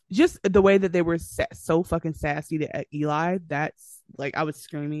just the way that they were so fucking sassy to Eli. That's like I was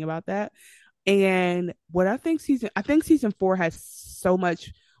screaming about that. And what I think season 4 has so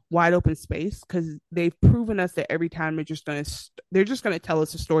much wide open space because they've proven us that every time they're just gonna tell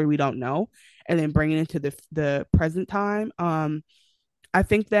us a story we don't know and then bring it into the present time. I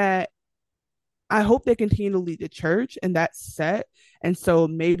think that I hope they continue to lead the church and that's set. And so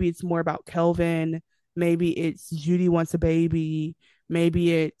maybe it's more about Kelvin, maybe it's Judy wants a baby,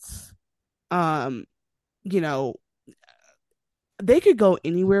 maybe it's um you know they could go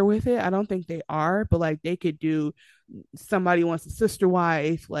anywhere with it. I don't think they are, but like they could do somebody wants a sister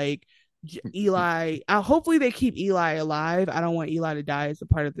wife, like Eli. Hopefully they keep Eli alive. I don't want Eli to die as a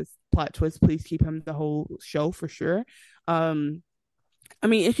part of this plot twist. Please keep him the whole show for sure. I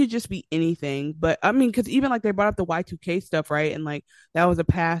mean, it could just be anything, but I mean, because even like they brought up the Y2K stuff, right? And like that was a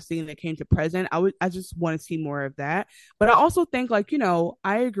past thing that came to present. I just want to see more of that. But I also think, like,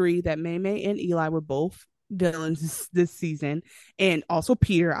 I agree that May May and Eli were both villains this season, and also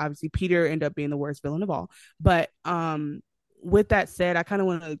Peter. Obviously, Peter ended up being the worst villain of all. But with that said, I kind of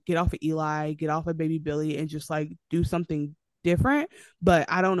want to get off of Eli, get off of Baby Billy, and just like do something different. But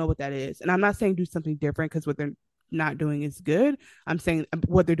I don't know what that is, and I'm not saying do something different because what they're not doing is good. I'm saying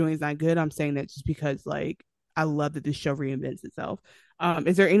what they're doing is not good. I'm saying that just because like I love that this show reinvents itself.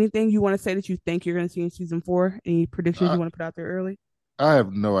 Is there anything you want to say that you think you're going to see in season 4? Any predictions you want to put out there early? I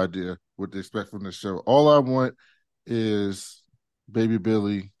have no idea what to expect from the show. All I want is Baby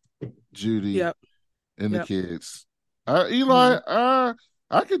Billy, Judy, and the kids. Eli,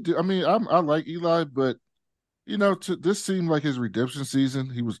 I could do. I mean, I like Eli, but this seemed like his redemption season.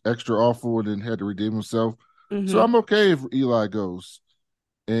 He was extra awful and then had to redeem himself. So I'm okay if Eli goes.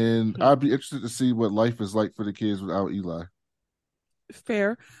 And I'd be interested to see what life is like for the kids without Eli.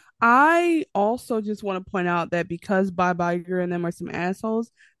 Fair. I also just want to point out that because Bob Iger and them are some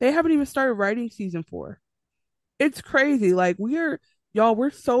assholes, they haven't even started writing season 4. It's crazy. Like we're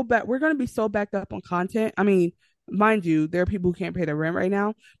so back. We're gonna be so backed up on content. I mean, mind you, there are people who can't pay their rent right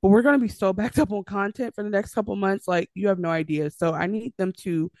now, but we're gonna be so backed up on content for the next couple months. Like you have no idea. So I need them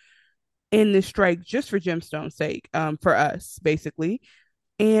to end this strike just for Gemstone's sake, for us, basically.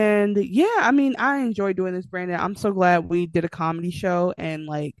 And yeah, I mean, I enjoy doing this, Brandon. I'm so glad we did a comedy show and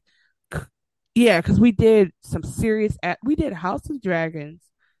like, yeah, because we did some serious. We did House of Dragons,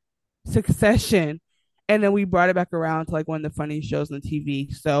 Succession, and then we brought it back around to like one of the funniest shows on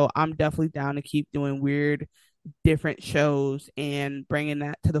TV. So I'm definitely down to keep doing weird, different shows and bringing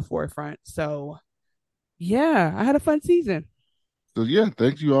that to the forefront. So yeah, I had a fun season. So yeah,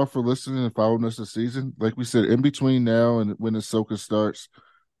 thank you all for listening and following us this season. Like we said, in between now and when Ahsoka starts,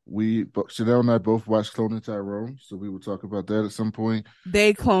 Chanel and I both watched Cloning Tyrone, so we will talk about that at some point.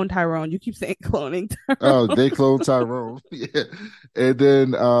 They cloned Tyrone. You keep saying cloning Tyrone. Oh, they cloned Tyrone. Yeah. And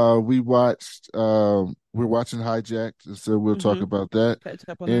then we're watching Hijacked, so we'll talk about that.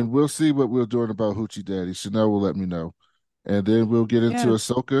 And we'll see what we're doing about Hoochie Daddy. Chanel will let me know. And then we'll get into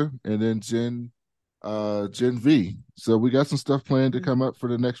Ahsoka and then Gen V. So we got some stuff planned to come up for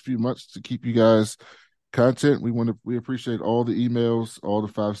the next few months to keep you guys content. We appreciate all the emails, all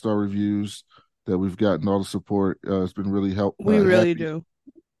the 5-star reviews that we've gotten, all the support. It's been really helpful. We really do.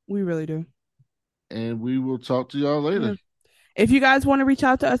 We really do. And we will talk to y'all later. Yeah. If you guys want to reach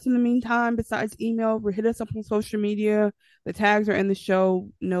out to us in the meantime, besides email, hit us up on social media. The tags are in the show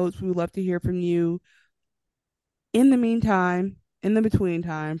notes. We would love to hear from you. In the meantime, in the between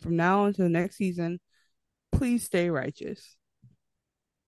time, from now until the next season, please stay righteous.